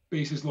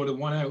 Bases loaded,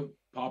 1 out,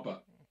 pop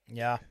up.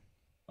 Yeah.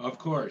 Of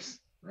course,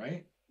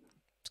 right?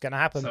 It's gonna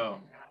happen. So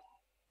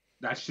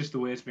that's just the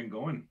way it's been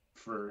going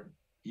for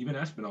even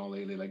Espinal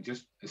lately. Like,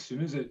 just as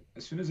soon as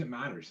it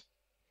matters,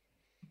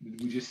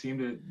 we just seem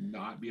to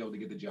not be able to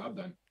get the job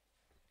done.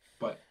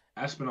 But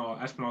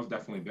Espinal's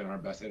definitely been our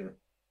best hitter.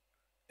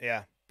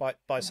 Yeah,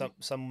 by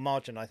some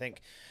margin, I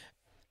think.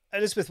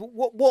 Elizabeth,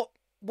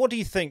 what do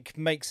you think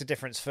makes a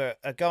difference for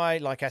a guy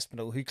like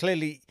Espinal, who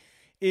clearly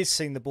is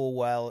seeing the ball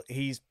well?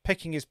 He's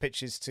picking his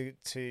pitches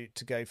to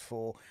go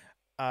for.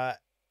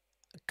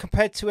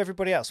 compared to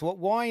everybody else?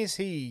 Why is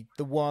he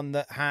the one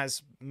that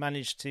has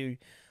managed to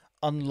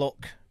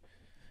unlock,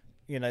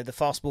 the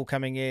fast ball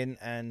coming in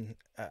and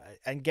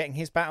getting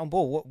his bat on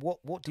ball?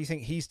 What do you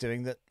think he's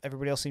doing that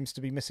everybody else seems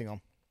to be missing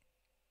on?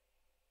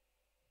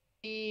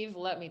 Steve,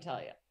 let me tell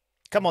you.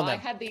 Come on, if then.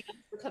 I had the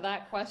answer to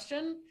that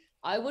question,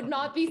 I would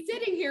not be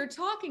sitting here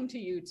talking to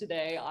you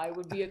today. I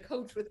would be a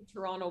coach with the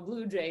Toronto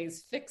Blue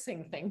Jays,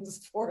 fixing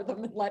things for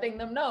them and letting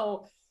them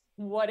know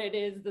what it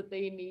is that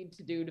they need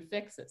to do to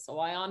fix it. So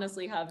I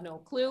honestly have no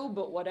clue,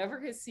 but whatever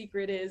his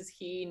secret is,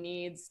 he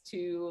needs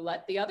to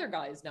let the other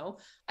guys know.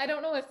 I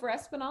don't know if for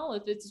Espinal,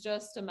 if it's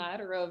just a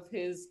matter of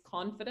his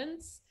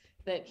confidence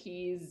that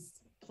he's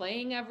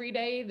playing every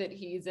day, that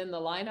he's in the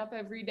lineup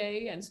every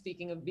day. And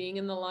speaking of being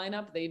in the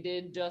lineup, they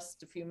did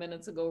just a few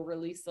minutes ago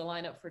release the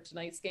lineup for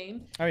tonight's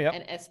game. Oh, yeah.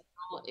 And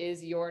Espinal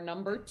is your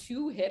number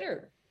 2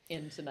 hitter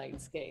in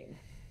tonight's game.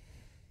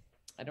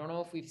 I don't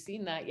know if we've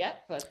seen that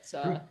yet, but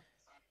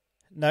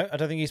no, I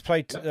don't think he's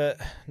played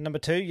number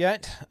 2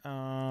 yet.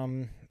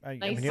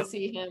 Nice to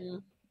see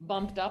him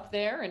bumped up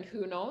there, and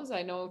who knows?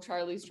 I know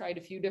Charlie's tried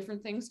a few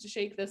different things to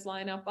shake this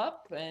lineup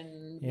up,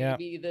 and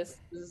maybe this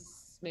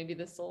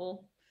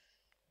will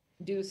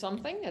do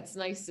something. It's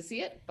nice to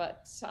see it,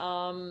 but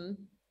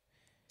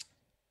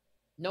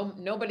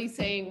nobody's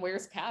saying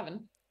where's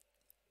Cavan.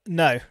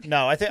 No,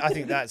 I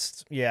think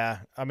that's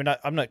I mean,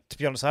 I'm not, to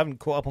be honest, I haven't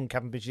caught up on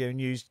Cavan Biggio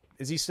news.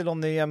 Is he still on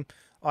the IL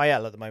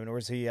at the moment, or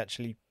is he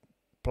actually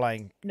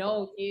playing?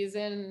 No, he's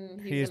in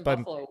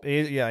Buffalo.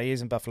 He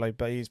is in Buffalo,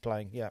 but he's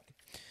playing. Yeah.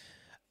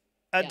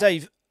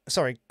 Dave,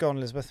 sorry, go on,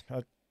 Elizabeth.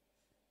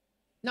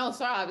 No,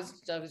 sorry, I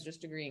was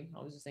just agreeing.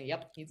 I was just saying,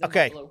 yep, he's in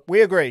Buffalo.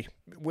 We agree.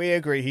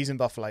 He's in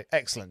Buffalo.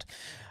 Excellent.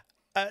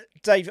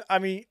 Dave, I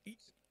mean,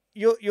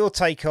 your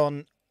take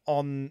on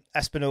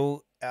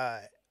Espinal.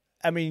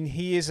 I mean,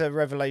 he is a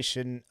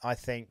revelation, I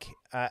think.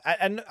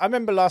 And I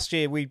remember last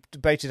year we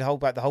debated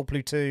about the whole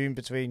platoon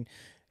between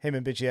him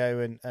and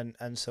Biggio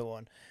and so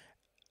on.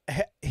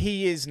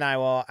 He is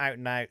now our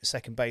out-and-out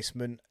second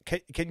baseman.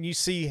 Can you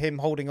see him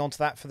holding on to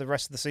that for the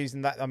rest of the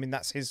season?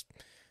 That's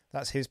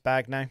his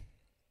bag now.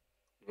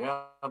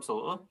 Yeah,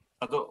 absolutely.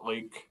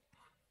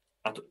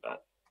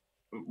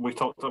 We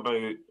talked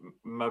about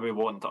maybe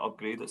wanting to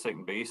upgrade at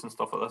second base and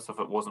stuff like this if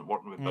it wasn't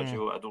working with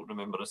Biggio. I don't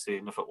remember us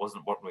saying if it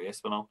wasn't working with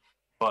Espinal.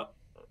 But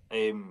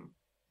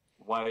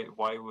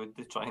why would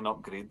they try and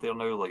upgrade there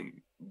now?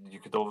 Like, you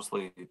could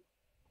obviously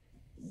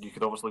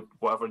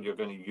whatever you're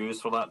going to use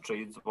for that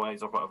trades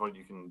wise or whatever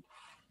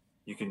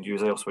you can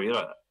use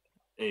elsewhere.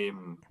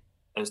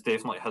 It's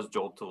definitely his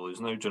job to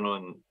lose now,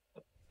 and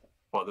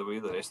by the way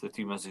the rest of the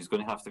team is, he's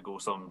going to have to go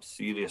some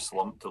serious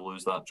slump to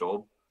lose that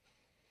job.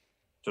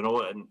 Do you know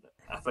what? And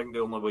I think the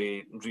only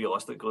way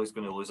realistically he's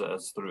going to lose it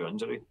is through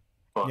injury.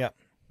 But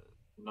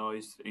no,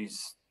 he's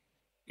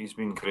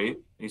been great.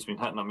 He's been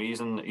hitting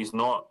amazing. He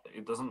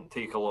doesn't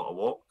take a lot of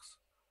walks.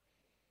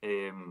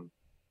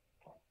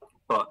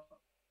 But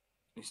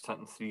he's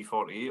hitting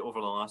 348 over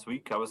the last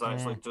week. I was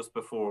actually just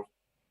before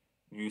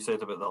you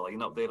said about the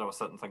lineup there, I was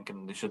sitting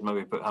thinking they should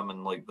maybe put him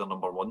in like the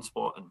number 1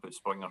 spot and put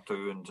Springer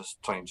 2 and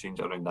just try and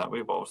change it around that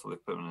way. But obviously they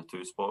put him in the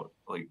 2 spot.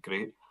 Like,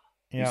 great.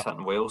 Yeah. He's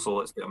hitting well, so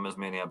let's get him as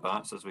many at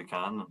bats as we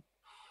can.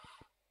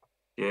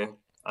 Yeah,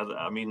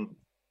 I mean,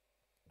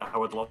 I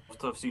would love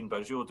to have seen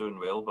Biggio doing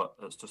well, but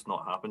it's just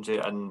not happened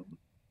yet. And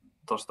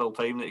there's still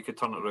time that he could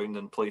turn it around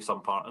and play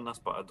some part in this,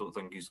 but I don't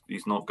think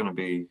he's not going to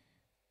be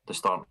the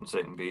starting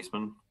second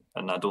baseman.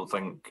 And I don't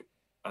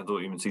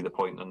even see the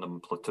point in them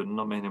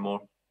platooning him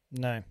anymore.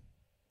 No,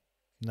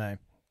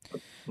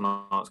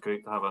 it's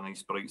great to have a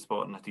nice bright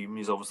spot in the team.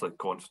 He's obviously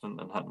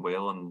confident and hitting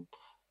well, and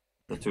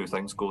the two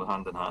things go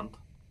hand in hand.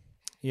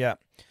 Yeah,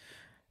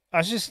 I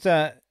was just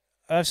I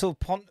was sort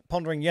of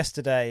pondering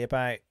yesterday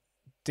about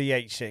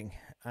DHing,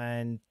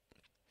 and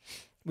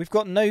we've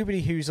got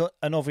nobody who's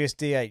an obvious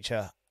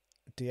DHer.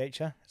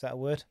 DHer, is that a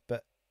word?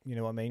 But you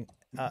know what I mean.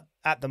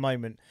 At the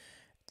moment,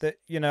 that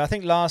I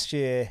think last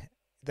year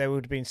there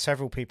would have been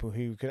several people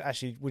who could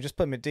actually, we'll just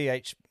put them at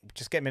DH,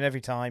 just get them in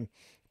every time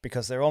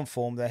because they're on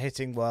form, they're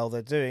hitting well,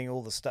 they're doing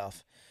all the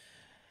stuff.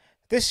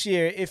 This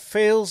year, it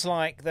feels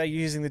like they're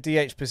using the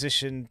DH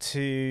position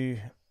to,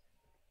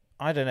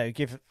 I don't know,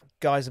 give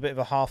guys a bit of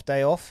a half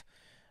day off.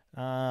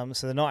 So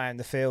they're not out in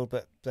the field,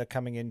 but they're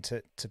coming in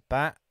to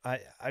bat. I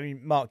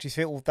mean, Mark, do you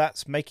feel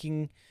that's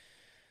making,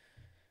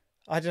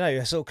 I don't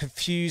know, a sort of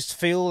confused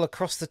feel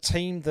across the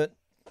team that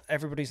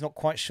everybody's not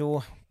quite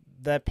sure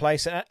their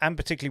place, and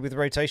particularly with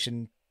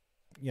rotation,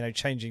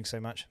 changing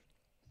so much?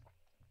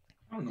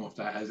 I don't know if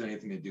that has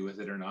anything to do with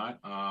it or not.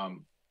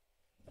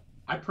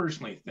 I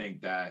personally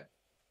think that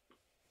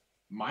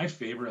my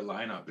favorite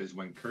lineup is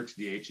when Kirk's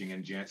DHing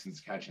and Jansen's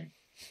catching.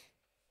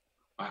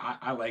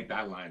 I like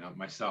that lineup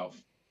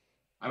myself.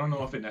 I don't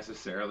know if it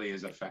necessarily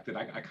is affected.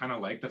 I kind of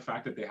like the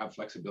fact that they have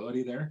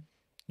flexibility there.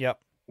 Yep.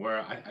 Where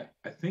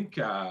I think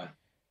I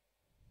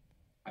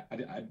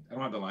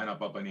don't have the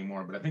lineup up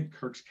anymore, but I think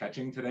Kirk's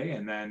catching today,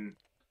 and then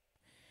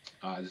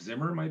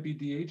Zimmer might be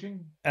DHing.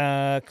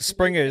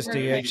 Springer's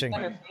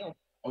DHing.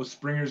 Oh,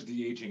 Springer's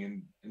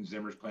DHing and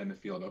Zimmer's playing the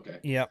field. Okay.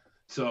 Yeah.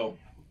 So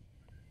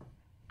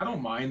I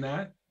don't mind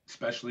that,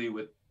 especially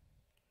with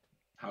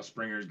how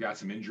Springer's got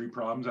some injury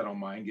problems. I don't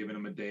mind giving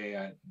him a day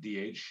at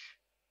DH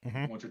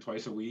once or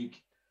twice a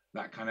week,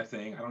 that kind of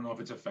thing. I don't know if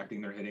it's affecting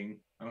their hitting.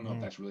 I don't know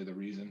if that's really the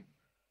reason.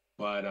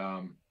 But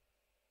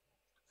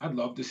I'd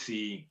love to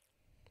see,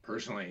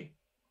 personally,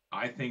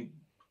 I think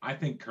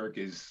Kirk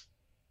is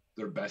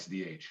their best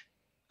DH.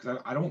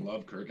 Because I don't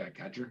love Kirk at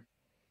catcher.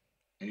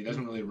 And he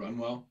doesn't really run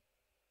well.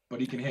 But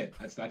he can hit.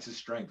 That's his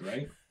strength,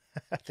 right?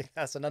 I think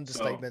that's an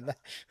understatement. So,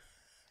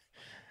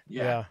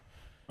 yeah,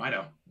 I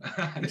know.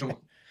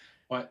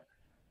 But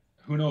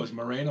who knows?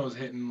 Moreno's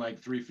hitting like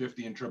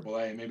 350 in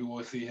AAA. Maybe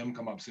we'll see him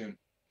come up soon.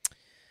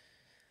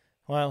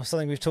 Well,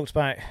 something we've talked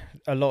about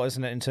a lot,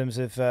 isn't it, in terms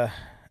of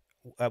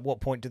at what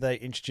point do they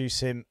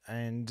introduce him?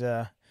 And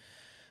I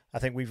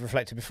think we've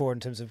reflected before in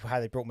terms of how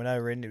they brought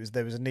Manoah in.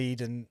 There was a need,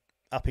 and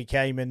up he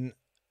came, and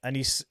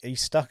he's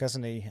stuck,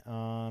 hasn't he?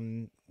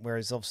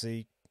 Whereas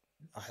obviously,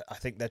 I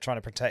think they're trying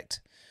to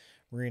protect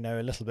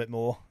Reno a little bit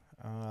more.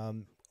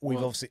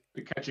 Obviously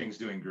the catching's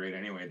doing great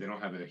anyway. They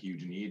don't have a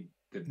huge need.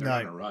 They're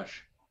not in a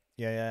rush.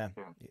 Yeah.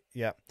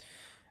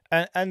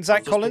 And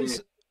Zach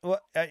Collins.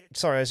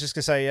 Sorry, I was just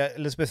gonna say,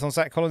 Elizabeth, on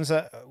Zach Collins.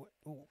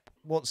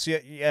 What's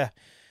your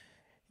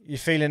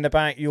feeling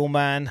about your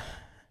man?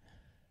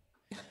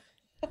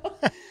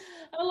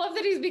 I love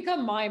that he's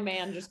become my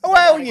man.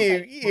 Well,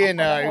 you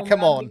know,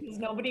 come on. Because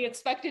nobody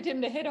expected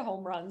him to hit a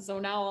home run, so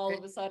now all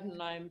of a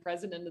sudden I'm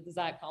president of the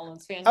Zach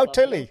Collins fan club. Oh,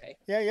 totally. Okay.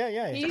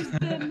 Yeah.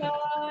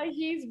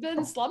 He's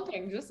been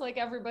slumping just like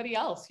everybody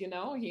else. You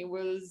know, he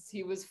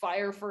was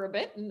fire for a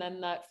bit, and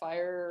then that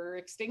fire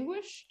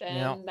extinguished,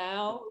 and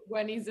now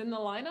when he's in the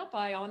lineup,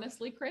 I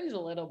honestly cringe a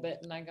little bit,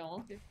 and I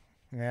go, okay.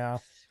 Yeah.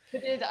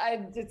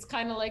 It's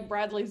kind of like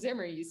Bradley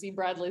Zimmer. You see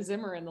Bradley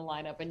Zimmer in the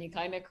lineup, and you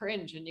kind of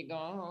cringe, and you go,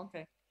 oh,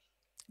 okay.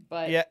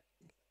 But yeah,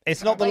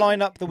 it's not the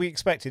lineup that we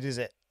expected, is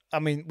it? I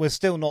mean, we're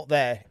still not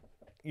there.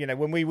 You know,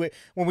 when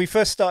we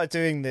first started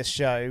doing this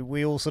show,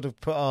 we all sort of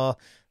put our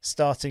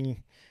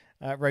starting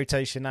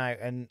rotation out,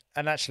 and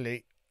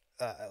actually,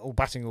 or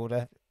batting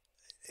order,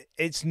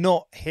 it's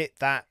not hit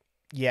that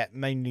yet,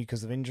 mainly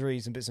because of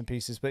injuries and bits and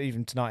pieces. But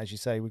even tonight, as you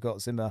say, we've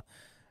got Zimmer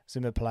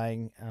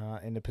playing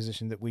in a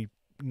position that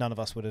none of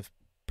us would have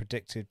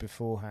predicted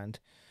beforehand.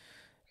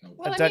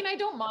 Well, I mean, I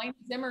don't mind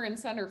Zimmer in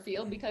center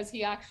field because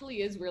he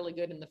actually is really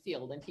good in the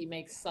field, and he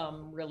makes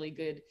some really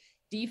good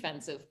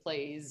defensive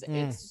plays.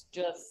 It's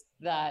just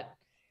that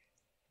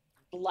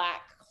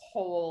black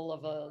hole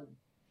of a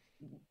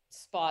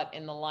spot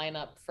in the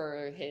lineup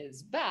for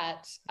his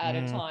bat at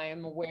a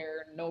time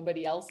where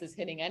nobody else is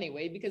hitting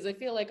anyway, because I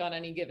feel like on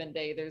any given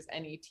day, there's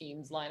any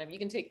team's lineup. You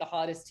can take the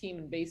hottest team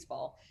in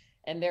baseball,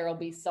 and there'll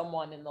be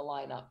someone in the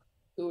lineup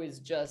who is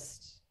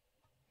just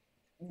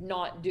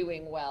not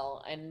doing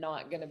well and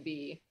not going to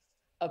be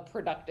a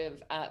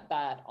productive at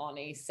bat on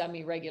a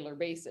semi-regular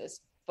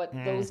basis. But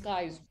those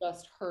guys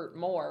just hurt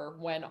more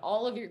when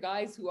all of your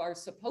guys who are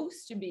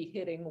supposed to be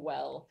hitting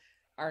well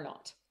are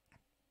not.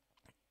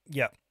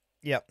 Yeah.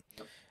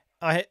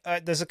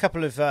 There's a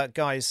couple of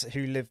guys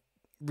who live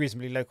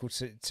reasonably local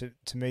to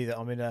me that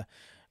I'm in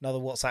another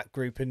WhatsApp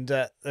group, and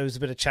there was a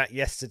bit of chat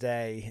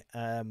yesterday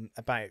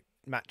about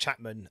Matt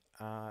Chapman.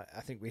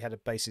 I think we had a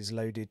bases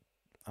loaded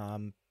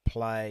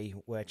play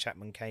where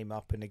Chapman came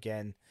up and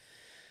again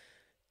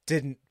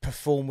didn't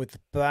perform with the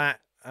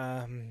bat.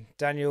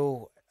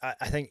 Daniel,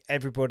 I think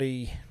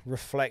everybody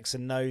reflects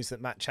and knows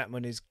that Matt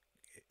Chapman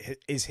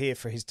is here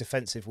for his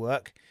defensive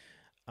work,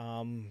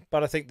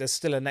 but I think there's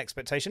still an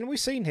expectation, and we've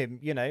seen him.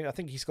 You know, I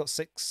think he's got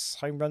 6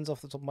 home runs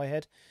off the top of my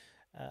head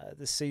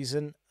this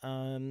season.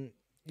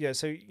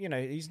 So you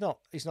know he's not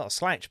a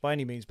slouch by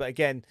any means, but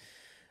again,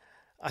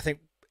 I think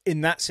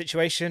in that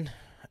situation,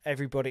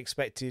 everybody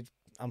expected,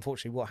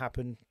 unfortunately, what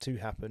happened to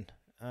happen.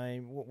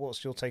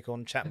 What's your take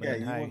on Chapman?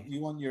 Yeah,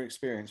 you want your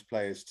experienced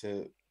players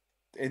to,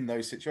 in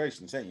those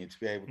situations, don't you, to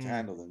be able to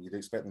handle them. You'd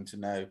expect them to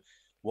know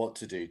what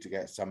to do to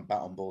get some bat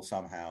on ball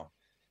somehow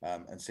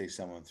and see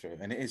someone through.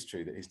 And it is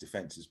true that his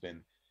defence has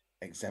been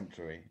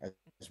exemplary,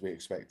 as we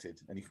expected,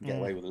 and you can get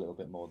away with a little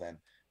bit more then.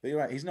 But you're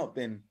right, he's not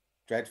been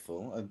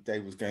dreadful. And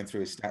Dave was going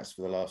through his stats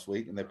for the last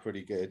week, and they're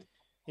pretty good.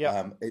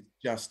 Yeah. It's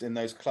just in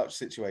those clutch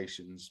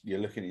situations, you're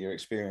looking at your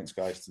experienced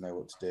guys to know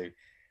what to do.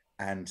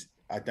 And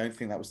I don't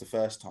think that was the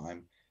first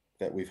time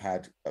that we've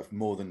had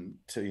more than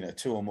 2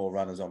 or more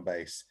runners on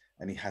base,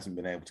 and he hasn't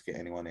been able to get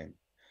anyone in.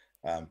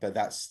 But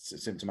that's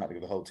symptomatic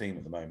of the whole team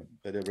at the moment.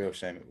 But a real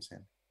shame it was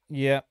him.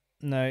 Yeah,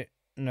 no,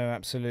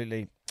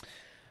 absolutely.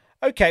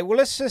 Okay, well,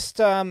 let's just,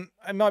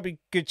 it might be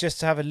good just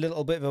to have a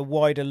little bit of a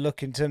wider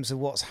look in terms of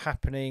what's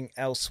happening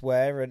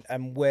elsewhere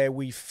and where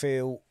we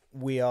feel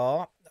we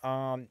are.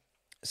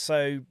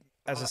 So,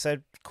 as I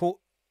said,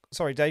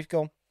 sorry, Dave,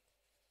 go on.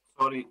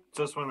 Sorry,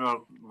 just when we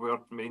were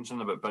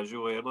mentioning about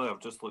Visual earlier,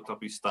 I've just looked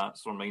up his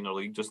stats for minor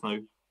league just now.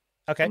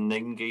 Okay. In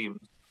 9 games,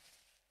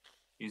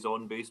 his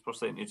on base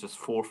percentage is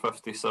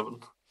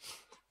 .457,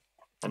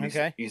 and he's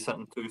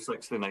hitting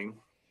 .269.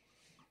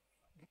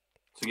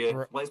 So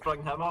yeah, let's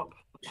bring him up.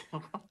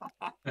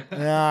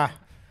 Yeah.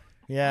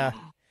 Yeah.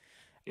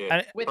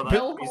 And with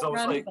no he's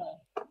obviously,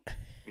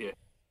 yeah.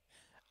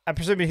 And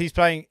presumably he's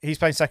playing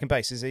second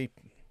base, is he?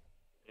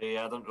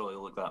 Yeah, I don't really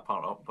look that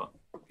part up, but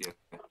yeah.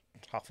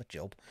 Half a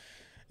job.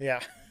 Yeah.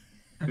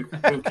 Who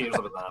cares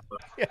about that?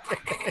 But...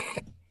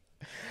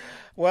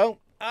 Well,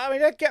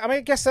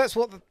 I guess that's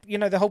what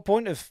the whole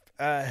point of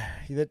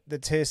the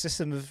tier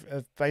system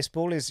of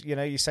baseball is.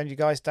 You send your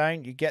guys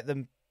down, you get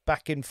them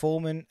back in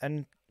form,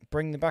 and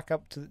bring them back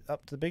up to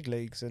the big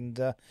leagues. And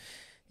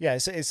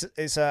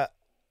it's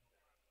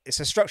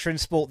a structure in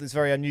sport that's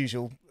very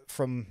unusual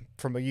from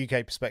a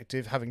UK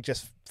perspective, having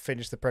just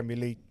finished the Premier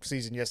League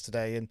season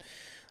yesterday, and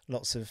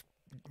lots of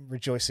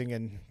rejoicing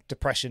and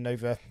depression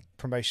over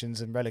promotions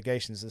and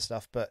relegations and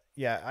stuff. But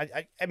yeah,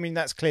 I mean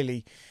that's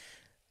clearly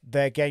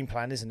their game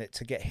plan, isn't it,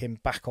 to get him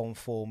back on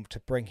form, to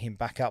bring him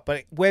back up.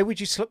 But where would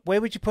you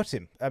put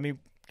him? I mean,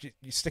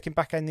 you stick him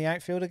back in the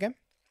outfield again?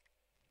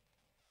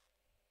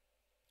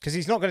 Because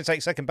he's not going to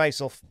take second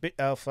base off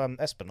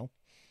Espinal.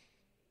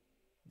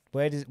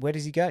 Where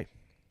does he go?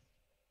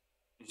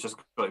 He's just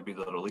got to be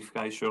the relief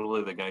guy,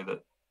 surely, the guy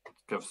that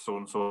gives so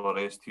and so a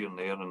rest here and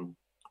there,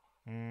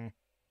 and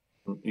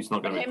he's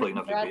not going to be playing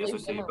every day, as I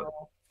say. But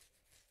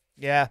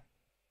yeah,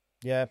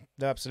 no,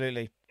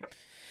 absolutely.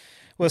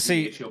 We'll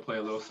see. He'll play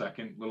a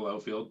little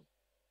outfield.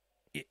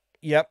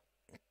 Yep.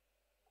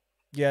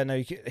 Yeah, no,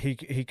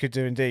 he could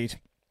do indeed.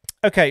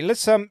 Okay,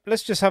 let's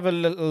just have a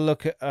little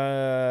look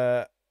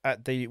at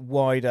the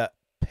wider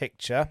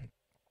picture.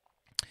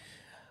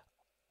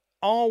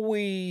 Are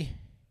we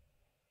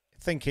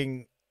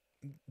thinking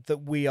that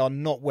we are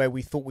not where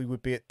we thought we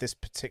would be at this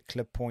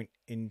particular point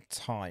in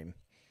time?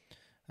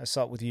 Let's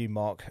start with you,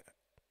 Mark.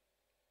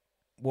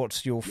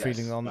 What's your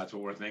feeling on? That's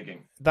what we're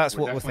thinking. That's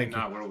what we're definitely thinking.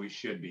 Not where we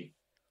should be.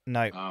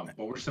 No.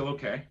 But we're still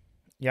okay.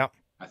 Yep.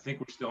 I think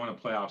we're still in a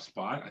playoff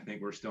spot. I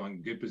think we're still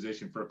in good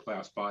position for a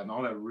playoff spot. And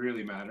all that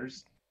really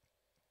matters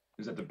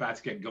is that the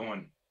bats get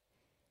going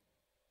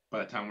by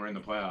the time we're in the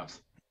playoffs.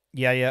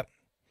 Yeah.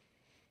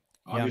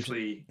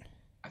 Obviously,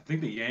 I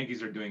think the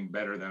Yankees are doing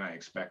better than I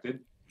expected.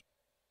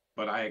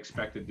 But I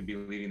expected to be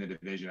leading the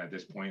division at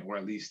this point, or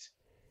at least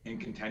in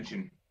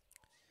contention,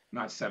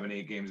 not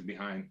 7-8 games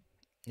behind.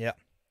 Yeah.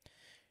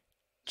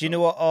 Do you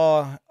know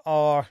what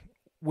our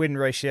win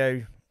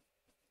ratio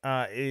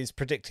is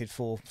predicted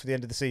for the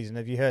end of the season?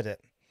 Have you heard it?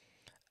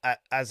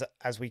 As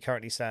we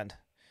currently stand.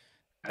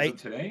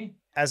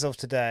 As of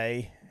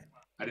today?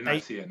 I did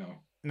not see it, no.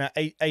 No,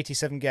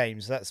 87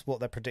 games. That's what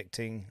they're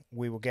predicting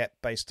we will get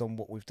based on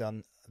what we've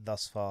done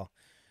thus far,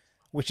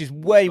 which is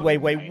way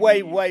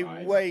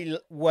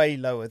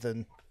lower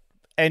than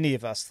any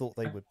of us thought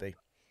they would be.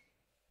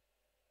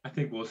 I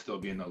think we'll still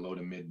be in the low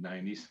to mid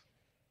 90s,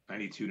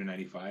 92 to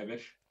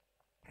 95-ish.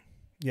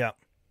 Yeah.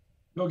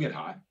 They'll get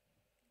hot.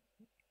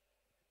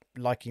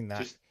 Liking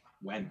that. Just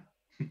when.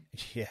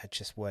 Yeah,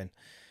 just when.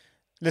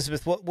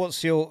 Elizabeth,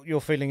 what's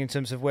your feeling in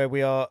terms of where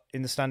we are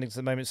in the standings at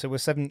the moment? So we're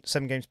seven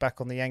games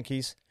back on the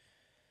Yankees.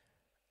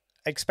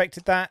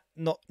 Expected that?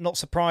 Not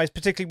surprised,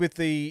 particularly with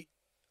the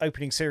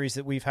opening series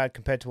that we've had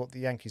compared to what the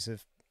Yankees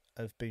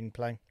have been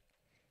playing.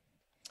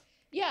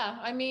 Yeah,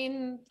 I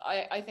mean,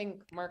 I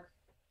think Mark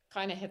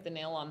kind of hit the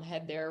nail on the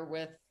head there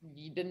with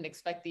you didn't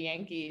expect the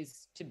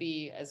Yankees to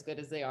be as good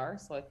as they are.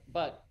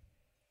 But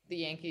the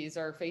Yankees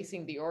are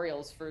facing the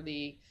Orioles for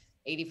the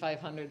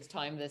 8,500th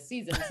time this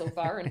season so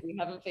far, and we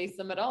haven't faced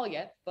them at all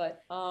yet.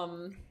 But I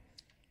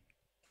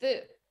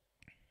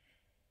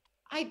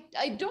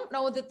don't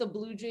know that the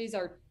Blue Jays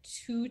are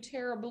too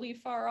terribly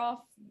far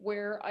off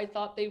where I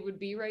thought they would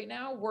be right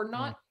now. We're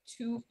not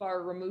too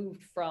far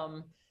removed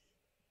from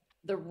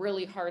the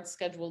really hard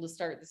schedule to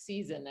start the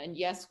season. And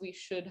yes, we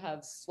should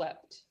have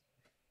swept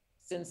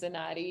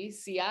Cincinnati.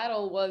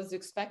 Seattle was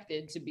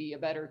expected to be a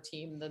better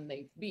team than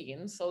they've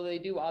been. So they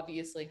do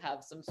obviously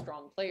have some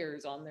strong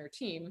players on their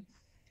team.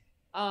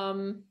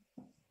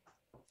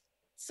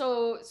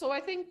 So I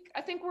think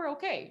we're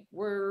okay.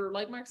 We're,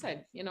 like Mark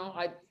said,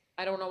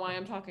 I don't know why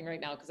I'm talking right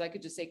now because I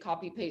could just say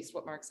copy paste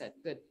what Mark said.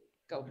 Good.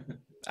 Go.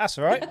 That's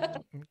all right.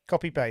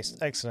 Copy paste.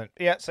 Excellent.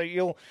 Yeah, so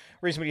you're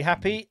reasonably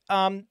happy.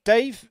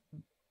 Dave,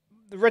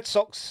 the Red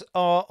Sox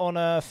are on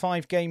a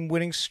 5-game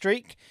winning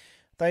streak.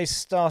 They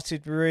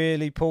started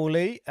really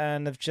poorly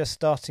and have just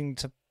starting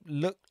to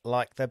look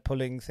like they're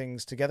pulling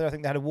things together. I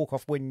think they had a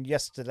walk-off win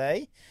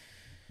yesterday.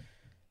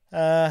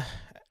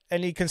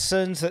 Any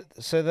concerns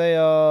so they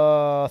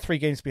are 3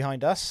 games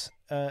behind us.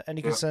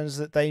 Any concerns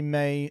that they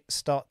may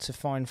start to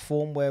find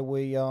form where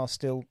we are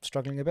still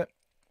struggling a bit?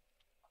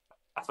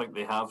 I think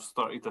they have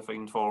started to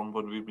find form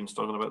when we've been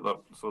struggling about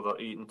that. So they're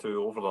 8-2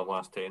 over their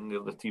last 10.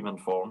 They're the team in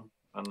form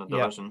in the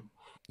division.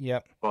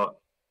 Yep. But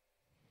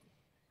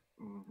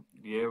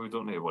yeah, we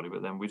don't need to worry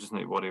about them. We just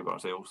need to worry about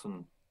ourselves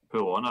and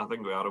pull on. I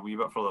think we are a wee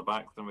bit further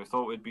back than we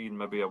thought we'd be, and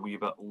maybe a wee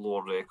bit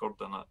lower record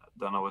than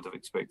I would have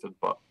expected.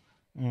 But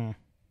do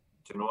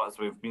you know, as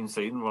we've been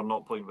saying, we're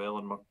not playing well,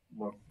 and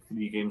we're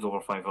 3 games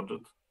over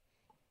 500,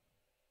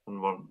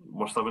 and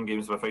we're 7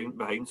 games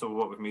behind. So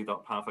what, we've made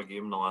up half a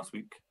game in the last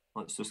week.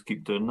 Let's just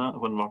keep doing that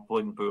when we're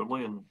playing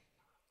poorly, and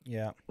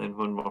Yeah. Then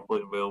when we're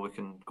playing well, we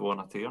can go on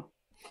a tear.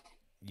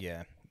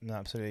 Yeah, no,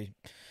 absolutely.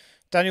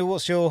 Daniel,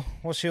 what's your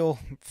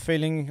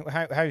feeling?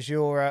 How's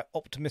your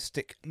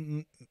optimistic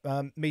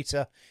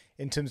meter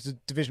in terms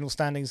of divisional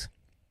standings?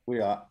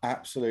 We are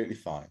absolutely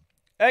fine.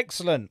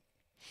 Excellent.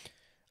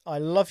 I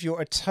love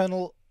your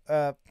eternal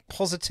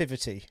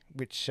positivity,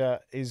 which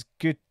is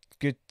good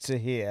to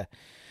hear.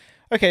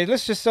 Okay,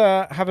 let's just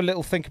have a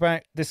little think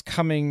about this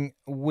coming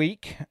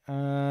week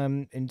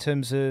in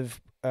terms of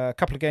a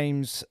couple of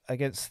games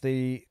against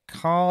the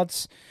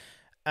Cards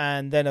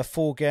and then a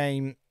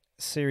 4-game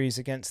series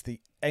against the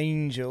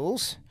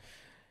Angels.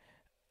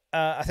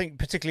 I think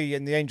particularly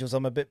in the Angels,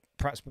 I'm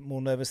perhaps a bit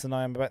more nervous than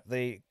I am about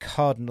the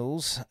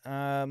Cardinals.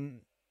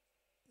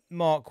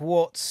 Mark,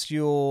 what's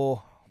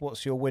your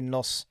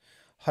win-loss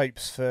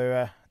hopes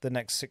for the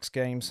next 6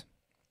 games?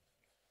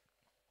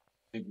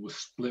 I think we'll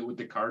split with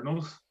the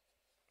Cardinals.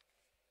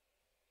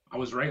 I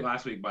was right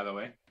last week, by the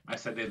way. I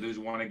said they'd lose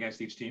 1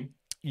 against each team.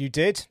 You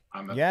did.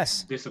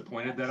 Yes.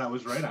 Disappointed that I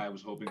was right. I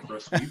was hoping for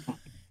a sweep.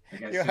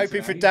 You're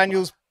hoping for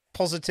Daniel's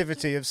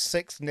positivity of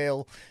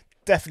 6-0.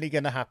 Definitely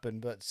going to happen,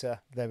 but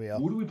there we are.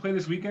 Who do we play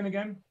this weekend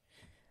again?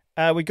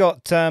 We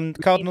got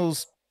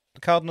Cardinals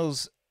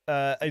in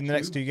the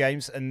next 2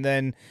 games, and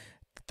then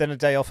a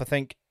day off, I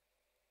think.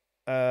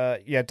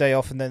 Day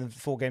off, and then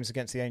 4 games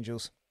against the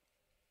Angels.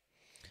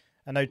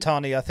 And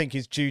Ohtani, I think,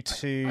 is due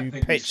to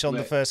pitch on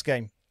the first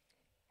game.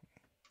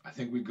 I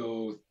think we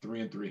go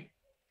 3-3.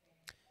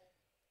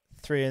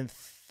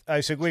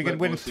 So we're going to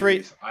win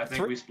 3. I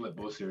think we split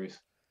both series.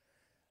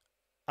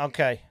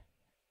 Okay.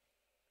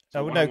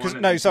 So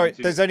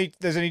There's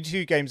only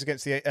 2 games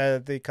against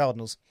the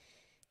Cardinals.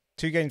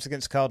 2 games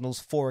against the Cardinals,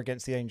 4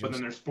 against the Angels. But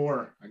then there's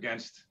 4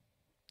 against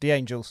the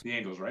Angels. The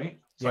Angels, right?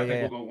 So I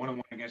think we'll go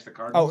 1-1 against the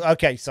Cardinals. Oh,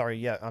 okay. Sorry.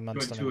 Yeah, I'm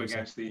understanding. 2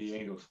 against the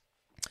Angels.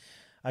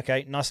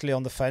 Okay, nicely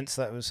on the fence.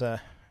 That was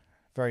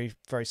very,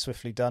 very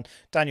swiftly done.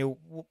 Daniel,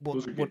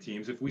 those are good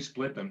teams. If we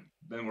split them,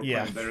 then we're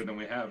playing better than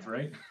we have,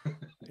 right?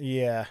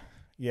 Yeah.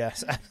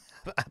 Yes.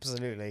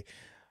 Absolutely.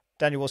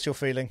 Daniel, what's your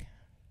feeling?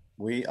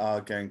 We are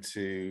going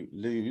to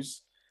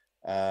lose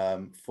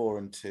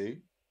 4-2,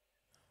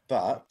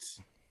 but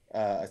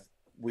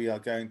we are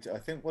going to. I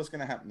think what's going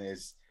to happen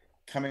is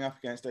coming up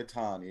against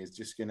Ohtani is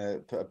just going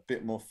to put a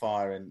bit more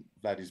fire in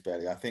Vladdy's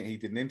belly. I think he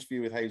did an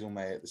interview with Hazel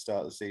May at the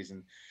start of the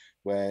season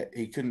where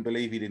he couldn't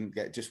believe he didn't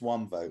get just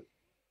 1 vote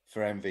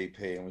for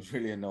MVP and was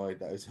really annoyed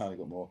that Ohtani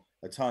got more.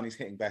 Ohtani's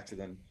hitting better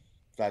than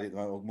Vladdy at the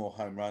moment, more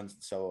home runs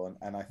and so on.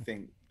 And I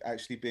think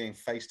actually being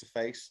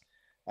face-to-face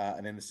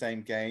and in the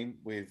same game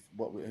with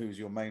who was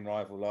your main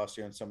rival last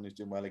year and someone who's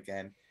doing well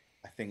again,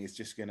 I think it's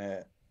just going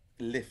to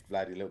lift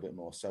Vladdy a little bit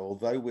more. So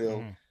although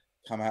we'll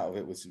come out of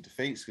it with some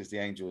defeats because the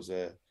Angels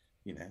are,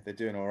 they're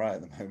doing all right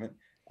at the moment,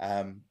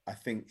 I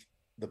think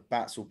the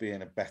bats will be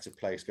in a better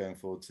place going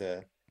forward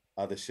to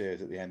other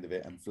shares at the end of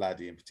it, and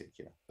Vladdy in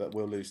particular. But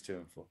we'll lose 2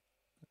 and 4.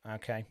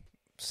 Okay.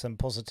 Some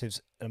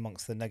positives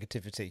amongst the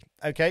negativity.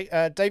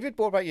 Okay. David,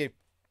 what about you?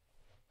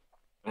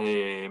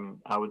 I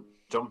would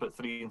jump at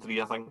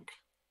 3-3, I think.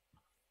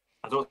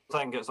 I don't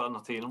think it's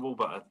unattainable,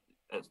 but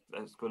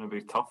it's going to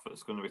be tough.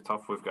 It's going to be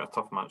tough. We've got a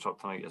tough matchup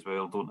tonight as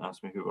well. Don't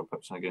ask me who we're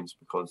pitching against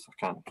because I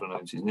can't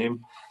pronounce his name.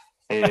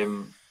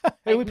 Who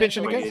are we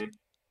pitching against?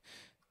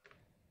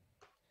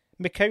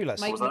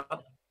 Mikolas.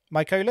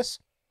 Mikolas?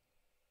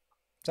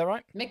 Is that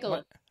right?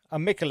 Mikolas.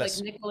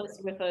 Mikolas. Like Nicholas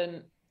with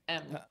an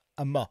M.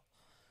 A M. I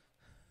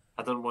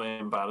don't want to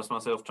embarrass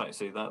myself trying to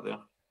say that there.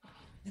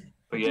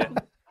 But yeah.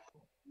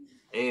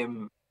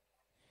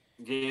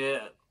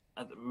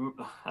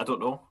 I don't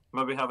know.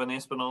 Maybe having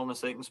Espinal in the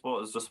second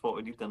spot is just what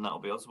we need, and that'll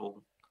be us.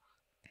 We'll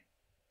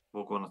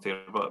go on a tear.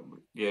 But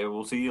yeah,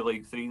 we'll see.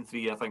 Like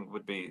 3-3, I think,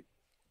 would be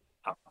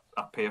a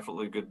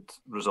perfectly good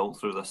result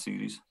through this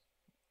series.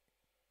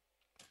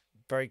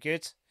 Very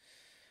good.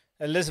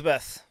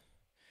 Elizabeth,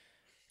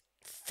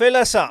 fill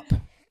us up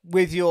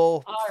with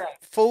your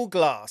full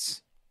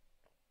glass.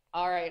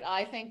 All right.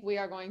 I think we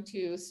are going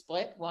to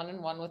split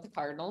 1-1 with the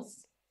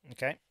Cardinals.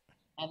 Okay.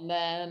 And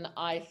then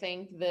I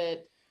think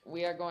that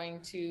we are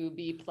going to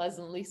be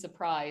pleasantly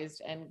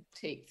surprised and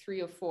take 3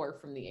 of 4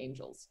 from the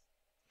Angels.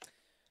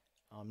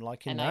 I'm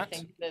liking that.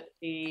 And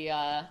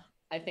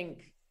I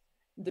think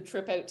the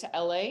trip out to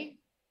LA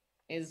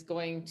is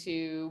going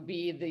to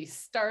be the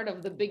start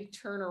of the big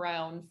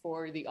turnaround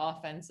for the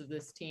offense of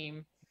this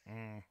team.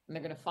 And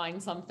they're going to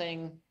find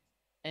something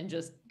and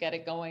just get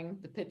it going.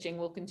 The pitching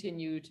will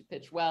continue to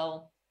pitch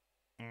well.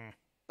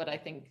 But I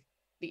think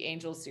the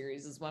Angels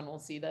series is when we'll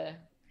see the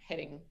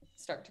hitting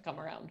start to come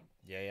around.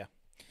 Yeah.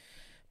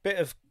 Bit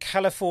of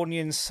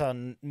Californian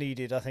sun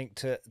needed, I think,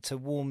 to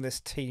warm this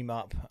team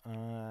up.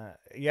 I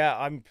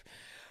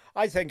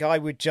think I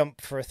would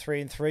jump for a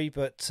 3-3,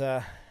 but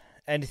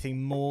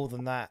anything more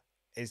than that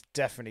is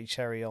definitely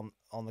cherry on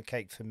the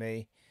cake for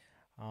me.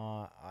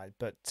 I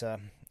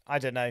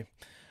don't know.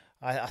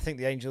 I think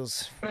the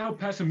Angels. How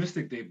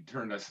pessimistic they've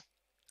turned us.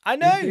 I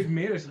know they've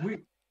made us.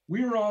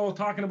 We were all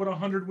talking about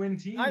 100-win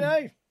team. I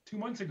know 2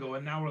 months ago,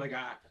 and now we're like,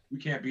 we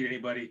can't beat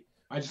anybody.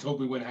 I just hope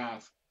we win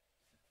half.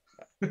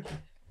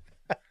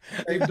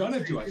 They've done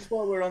it to us. Just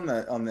while we're on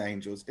the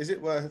Angels, is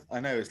it worth? I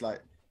know it's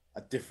like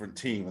a different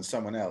team and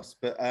someone else,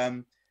 but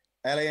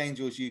LA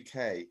Angels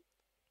UK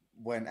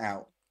went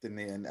out, didn't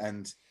they,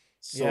 and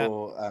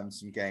saw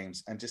some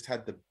games and just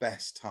had the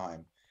best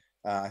time.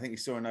 I think he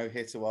saw a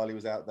no-hitter while he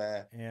was out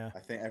there. Yeah, I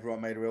think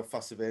everyone made a real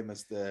fuss of him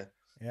as the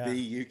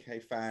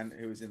UK fan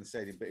who was in the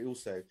stadium, but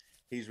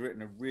he's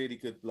written a really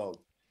good blog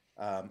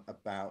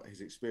about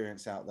his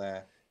experience out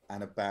there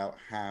and about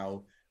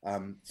how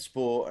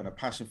sport and a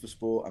passion for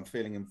sport and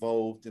feeling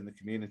involved in the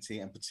community,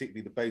 and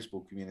particularly the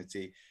baseball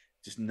community,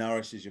 just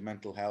nourishes your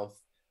mental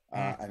health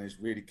and is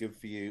really good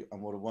for you.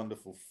 And what a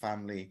wonderful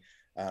family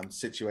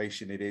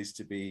situation it is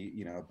to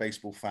be, a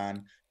baseball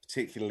fan,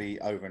 particularly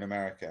over in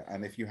America.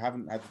 And if you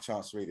haven't had the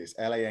chance to read it, it's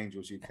LA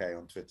Angels UK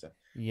on Twitter.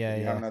 If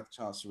you haven't had the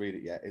chance to read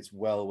it yet, it's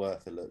well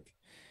worth a look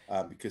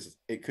because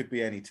it could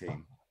be any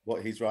team.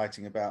 What he's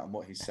writing about and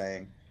what he's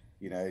saying,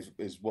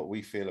 is what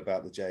we feel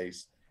about the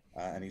Jays.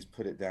 And he's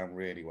put it down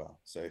really well.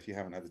 So if you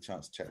haven't had the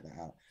chance to check that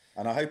out,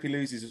 and I hope he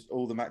loses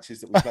all the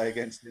matches that we play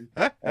against him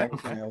and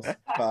everything else,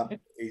 but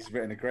he's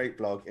written a great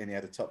blog and he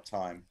had a top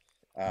time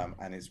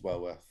and is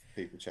well worth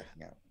people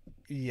checking out.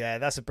 Yeah,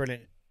 that's a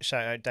brilliant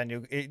shout out,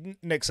 Daniel.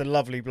 Nick's a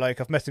lovely bloke.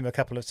 I've met him a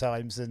couple of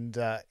times, and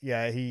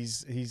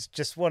he's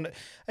just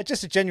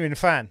a genuine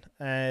fan.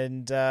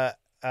 And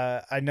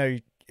I know,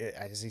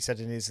 as he said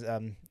in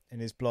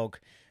his blog,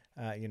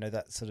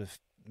 that sort of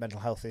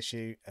mental health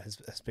issue has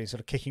been sort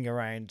of kicking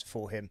around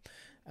for him.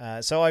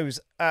 So I was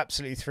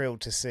absolutely thrilled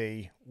to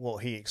see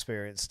what he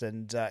experienced.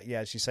 And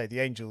as you say, the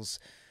Angels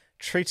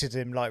treated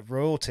him like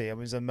royalty. It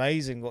was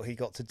amazing what he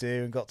got to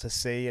do and got to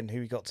see and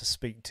who he got to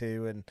speak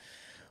to and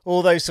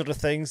all those sort of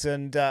things.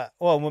 And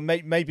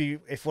maybe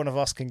if one of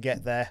us can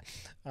get there,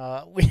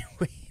 we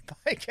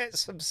might get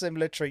some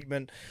similar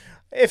treatment.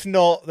 If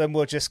not, then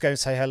we'll just go and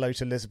say hello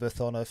to Elizabeth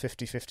on a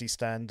 50-50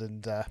 stand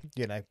and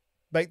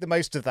make the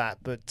most of that.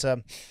 But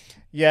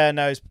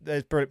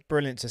it's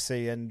brilliant to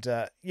see. And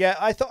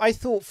I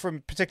thought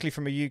particularly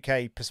from a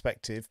UK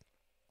perspective,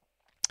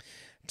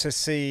 to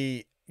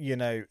see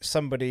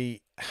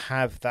somebody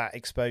have that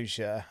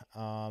exposure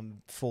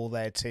for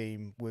their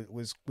team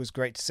was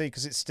great to see,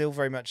 because it's still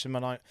very much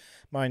a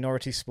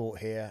minority sport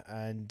here.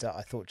 And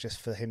I thought just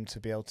for him to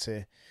be able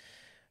to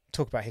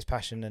talk about his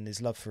passion and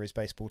his love for his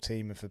baseball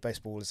team and for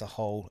baseball as a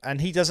whole.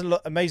 And he does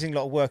amazing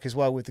lot of work as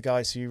well with the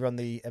guys who run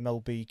the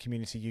MLB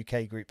Community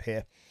UK group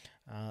here.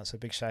 So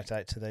big shout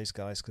out to those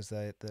guys, because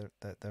they're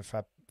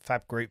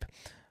fab group.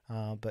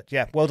 But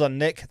yeah, well done,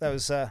 Nick. That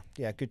was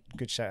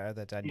good shout out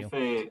there, Daniel.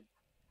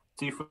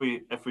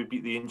 If we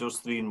beat the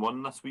Angels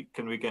 3-1 this week,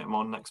 can we get him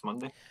on next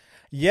Monday?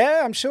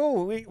 Yeah, I'm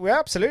sure we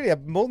absolutely.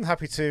 I'm more than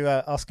happy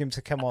to ask him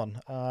to come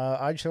on.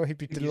 I'm sure he'd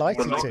be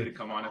delighted to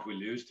come on if we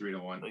lose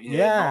 3-1.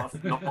 Yeah.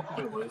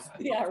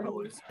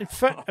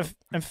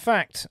 In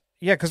fact,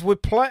 because we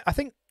play. I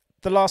think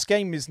the last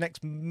game is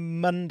next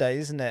Monday,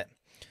 isn't it?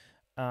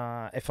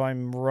 If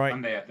I'm right.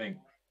 Sunday, I think.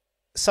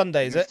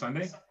 Sunday, is it?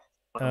 Sunday.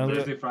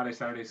 Thursday, Friday,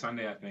 Saturday,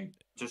 Sunday, I think.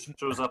 Just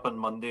shows up on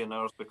Monday and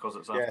ours because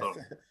it's after.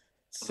 Yeah.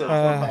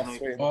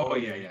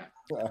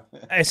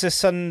 It's a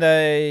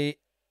Sunday.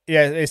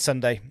 Yeah, it's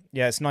Sunday.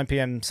 Yeah, it's 9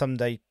 p.m.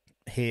 Sunday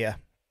here.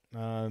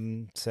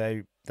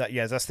 So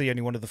that's the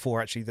only one of the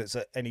four actually that's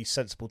at any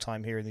sensible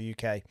time here in the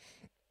UK.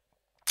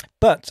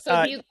 But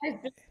so do you guys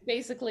just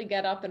basically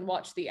get up and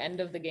watch the end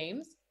of the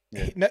games?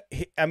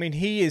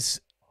 He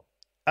is.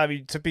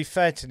 To be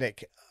fair to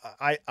Nick,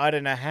 I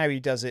don't know how he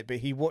does it, but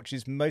he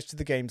watches most of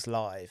the games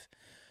live.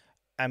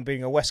 And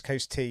being a West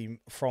Coast team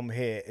from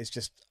here is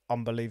just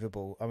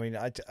unbelievable. I mean,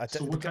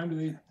 So what time do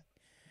they?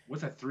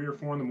 What's that? 3 or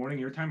 4 in the morning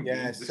your time?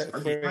 Yeah,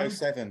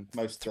 3:07.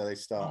 Most they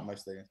start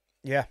most days.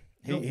 Yeah,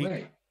 no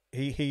way.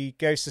 He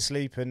goes to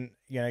sleep and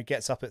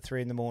gets up at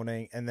 3 in the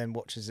morning and then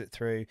watches it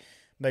through.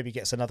 Maybe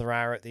gets another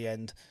hour at the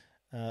end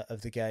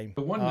of the game.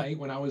 But one night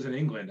when I was in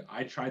England,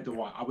 I tried to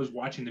watch. I was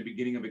watching the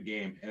beginning of a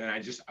game, and then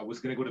I was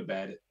gonna go to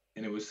bed,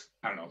 and it was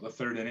the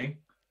third inning.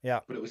 Yeah.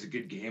 But it was a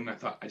good game. I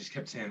just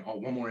kept saying, "Oh,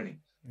 one more inning,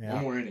 yeah.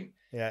 one more inning."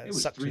 Yeah. It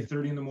was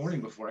 3:30 in the morning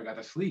before I got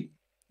to sleep.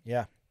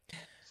 Yeah.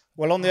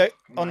 Well,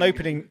 on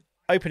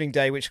opening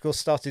day, which of course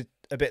started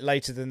a bit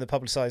later than the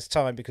publicised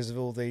time because of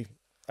all the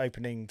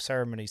opening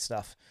ceremony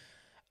stuff,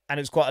 and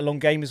it was quite a long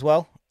game as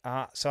well.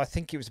 So I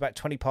think it was about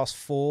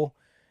 4:20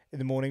 in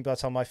the morning by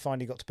the time I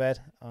finally got to bed.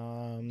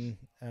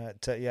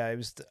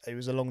 It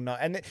was a long night,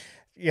 and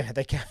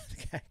they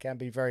can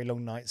be very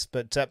long nights,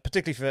 but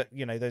particularly for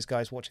those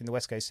guys watching the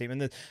West Coast team,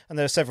 and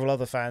there are several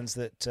other fans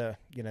that the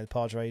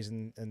Padres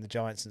and the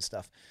Giants and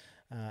stuff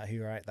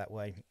who are out that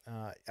way.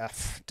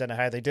 Don't know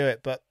how they do it,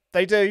 but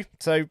they do.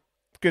 So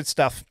good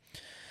stuff.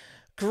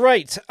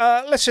 Great.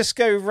 Let's just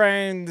go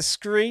around the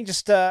screen.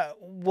 Just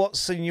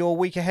what's in your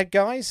week ahead,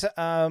 guys?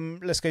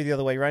 Let's go the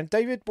other way around.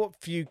 David, what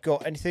have you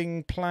got?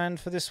 Anything planned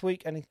for this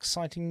week? Any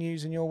exciting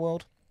news in your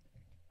world?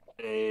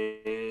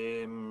 I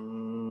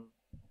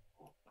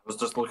was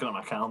just looking at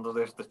my calendar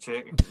there to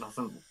check.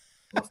 Nothing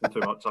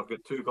too much. I've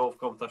got 2 golf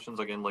competitions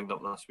again lined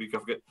up this week.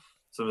 I've got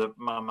some of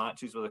my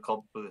matches with the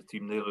club, with the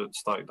team there that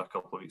started a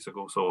couple of weeks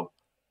ago. So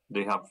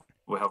they have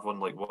we have one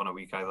a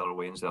week, either a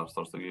Wednesday or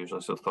Thursday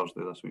usually. So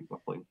Thursday this week we're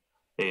playing.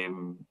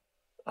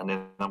 And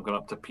then I'm going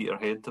up to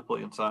Peterhead to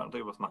play on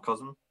Saturday with my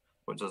cousin,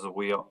 which is a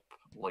way up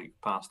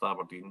past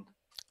Aberdeen.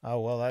 Oh,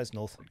 well, that is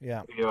north.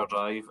 Yeah. 2-hour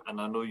drive, and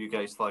I know you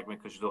guys flag me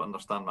because you don't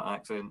understand my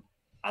accent.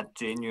 I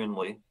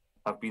genuinely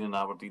have been in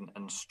Aberdeen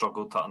and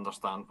struggled to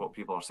understand what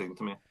people are saying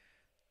to me.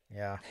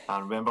 Yeah. I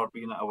remember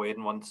being at a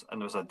wedding once, and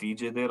there was a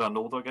DJ there, an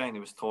older guy, and he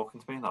was talking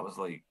to me, and I was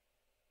like,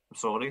 I'm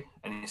sorry.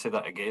 And he said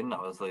that again.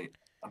 I was like,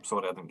 I'm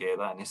sorry, I didn't get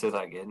that. And he said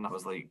that again. And I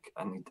was like,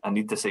 I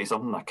need to say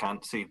something. I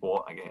can't say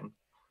what again.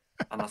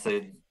 And I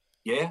said,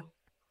 yeah.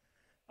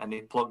 And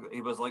he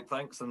was like,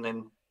 thanks, and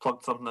then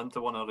plugged something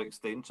into one of our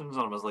extensions.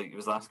 And I was like, he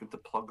was asking to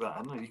plug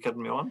that in. Are you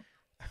kidding me on?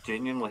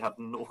 Genuinely had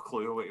no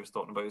clue what he was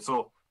talking about.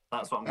 So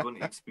that's what I'm going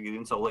to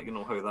experience. I'll let you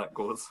know how that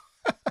goes.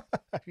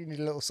 You need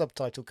a little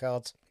subtitle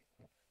cards.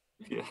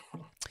 Yeah.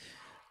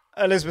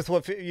 Elizabeth,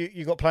 what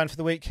you got planned for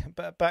the week?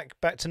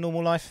 Back to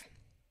normal life?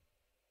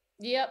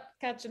 Yep,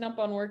 catching up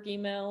on work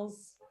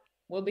emails.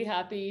 We'll be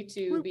happy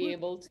to be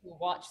able to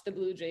watch the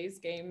Blue Jays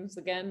games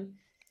again.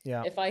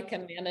 Yeah. If I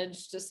can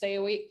manage to stay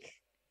awake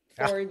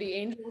for the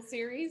Angel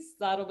series,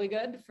 that'll be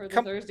good for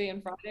the Thursday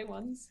and Friday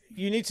ones.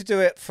 You need to do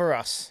it for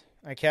us,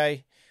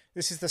 okay?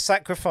 This is the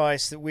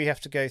sacrifice that we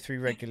have to go through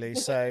regularly.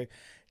 So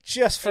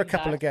just for a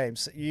couple of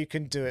games, you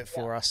can do it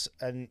for us,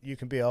 and you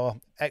can be our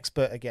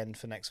expert again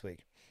for next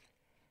week.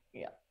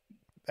 Yeah.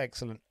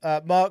 Excellent.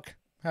 Mark,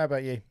 how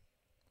about you?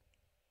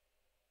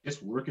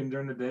 Just working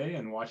during the day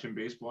and watching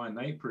baseball at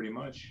night, pretty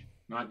much.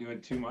 Not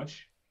doing too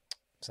much.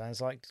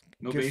 Sounds like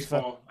no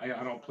baseball. I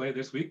don't play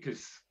this week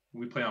because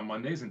we play on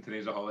Mondays and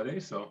today's a holiday.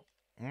 So,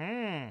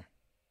 Hey,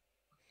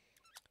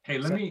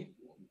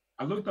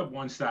 I looked up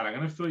one stat. I'm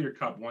going to fill your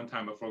cup one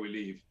time before we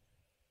leave.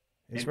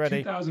 It's in ready.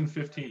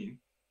 2015,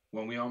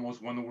 when we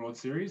almost won the World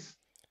Series,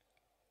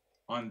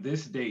 on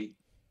this date,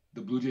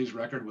 the Blue Jays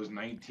record was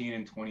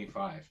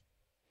 19-25.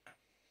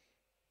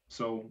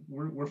 So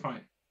we're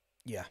fine.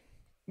 Yeah.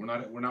 We're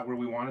not where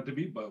we want it to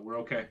be, but we're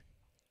okay.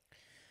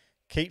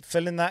 Keep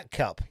filling that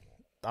cup.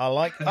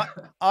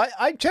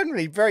 I'm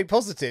generally very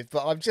positive,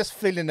 but I'm just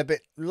feeling a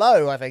bit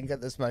low, I think,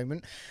 at this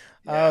moment.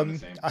 Yeah,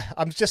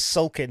 I'm just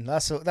sulking.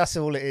 That's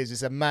all it is.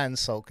 It's a man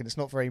sulk, and it's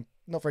not very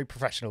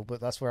professional, but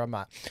that's where I'm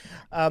at.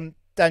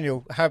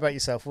 Daniel, how about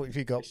yourself? What have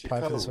you got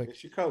planned for this week?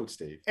 It's your cold,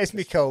 Steve. It's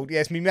me cold.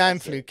 Yes, me man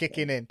flu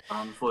kicking in.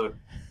 Man flu.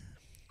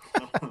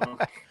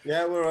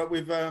 Yeah, we're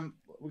we've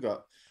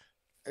got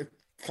a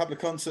couple of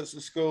concerts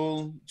at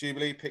school,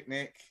 Jubilee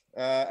picnic,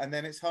 and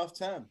then it's half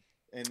term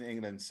in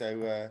England,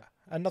 so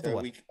another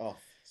week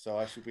off. So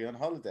I should be on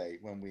holiday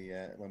when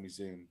we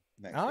Zoom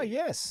next week.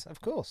 Yes, of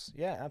course.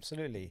 Yeah,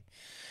 absolutely.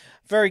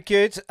 Very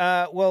good.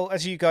 Well,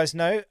 as you guys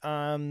know,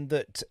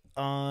 that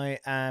I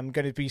am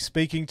going to be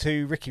speaking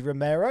to Ricky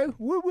Romero.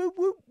 Woo, woo,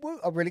 woo, woo.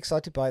 I'm really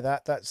excited by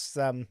that. That's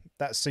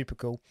super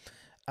cool.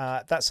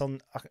 That's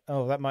on.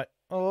 Oh, that might.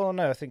 Oh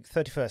no, I think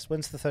 31st.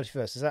 When's the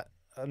 31st? Is that?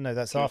 No,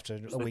 that's after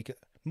a week. A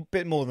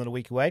bit more than a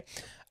week away.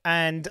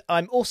 And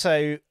I'm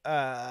also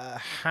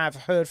have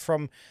heard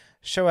from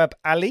Shoaib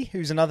Ali,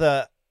 who's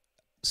another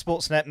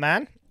Sportsnet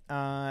man,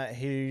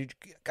 who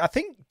I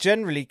think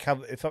generally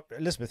covers,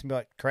 Elizabeth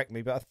might correct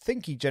me, but I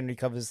think he generally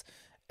covers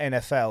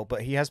NFL,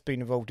 but he has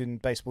been involved in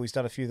baseball. He's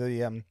done a few of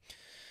the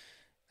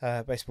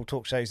baseball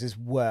talk shows as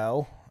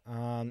well.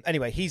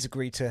 Anyway, he's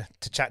agreed to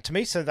chat to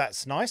me, so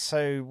that's nice.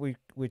 So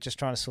we're just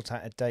trying to sort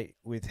out a date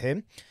with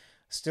him.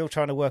 Still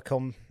trying to work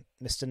on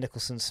Mr.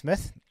 Nicholson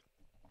Smith.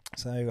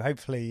 So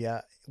hopefully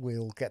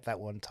we'll get that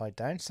one tied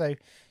down. So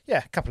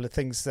yeah, a couple of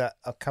things that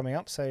are coming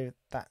up. So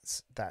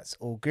that's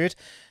all good.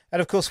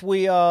 And of course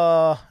we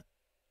are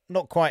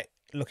not quite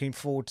looking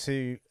forward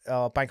to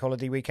our bank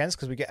holiday weekends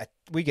because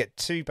we get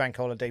 2 bank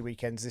holiday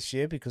weekends this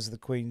year because of the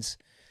Queen's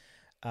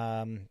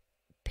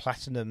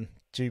Platinum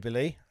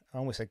Jubilee. I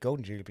almost said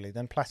Golden Jubilee,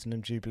 then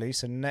Platinum Jubilee.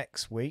 So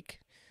next week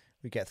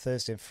we get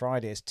Thursday and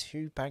Friday as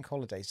 2 bank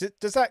holidays.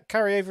 Does that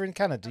carry over in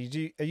Canada?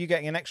 Are you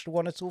getting an extra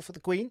one at all for the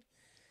Queen?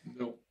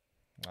 Nope.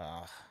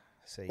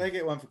 See. They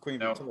get one for Queen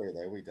Victoria,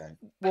 though. We don't.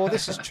 Well,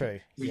 this is true.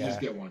 We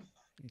just get one.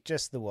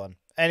 Just the one.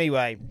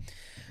 Anyway,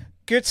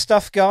 good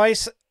stuff,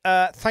 guys.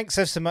 Thanks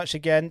so much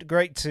again.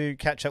 Great to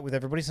catch up with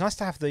everybody. It's nice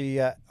to have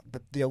the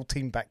old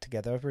team back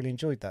together. I've really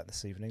enjoyed that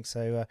this evening.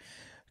 So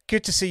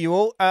good to see you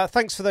all.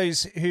 Thanks for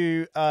those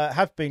who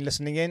have been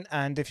listening in,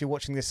 and if you're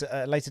watching this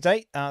at a later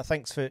date,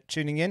 thanks for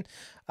tuning in.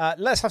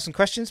 Let's have some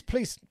questions.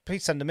 Please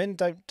send them in.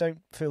 Don't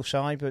feel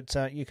shy, but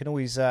you can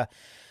always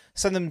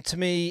send them to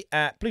me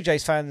at Blue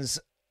Jays Fans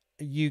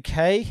UK.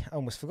 I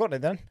almost forgot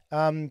it then.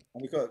 And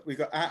we've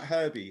got at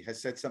Herbie has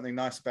said something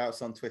nice about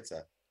us on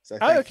Twitter. So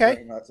thank you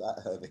very much,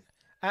 at Herbie.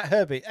 At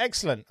Herbie,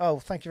 excellent. Oh,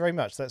 thank you very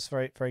much. That's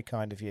very, very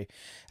kind of you.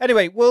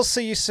 Anyway, we'll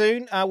see you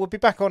soon. We'll be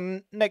back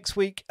on next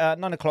week,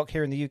 9:00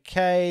 here in the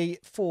UK,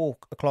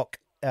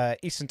 4:00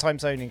 Eastern Time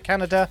Zone in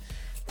Canada,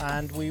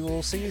 and we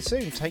will see you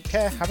soon. Take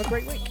care. Have a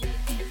great week.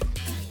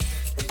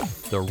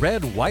 The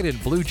Red, White,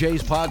 and Blue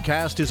Jays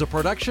podcast is a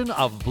production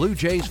of Blue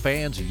Jays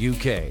Fans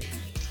UK.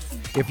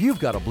 If you've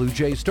got a Blue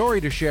Jays story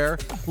to share,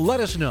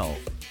 let us know.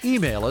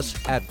 email us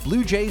at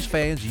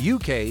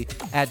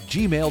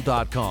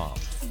bluejaysfansuk@gmail.com.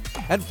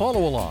 And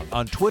follow along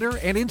on Twitter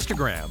and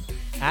Instagram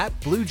at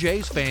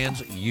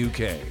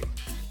BlueJaysFansUK.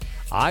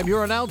 I'm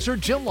your announcer,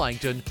 Jim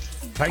Langton.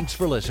 Thanks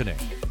for listening.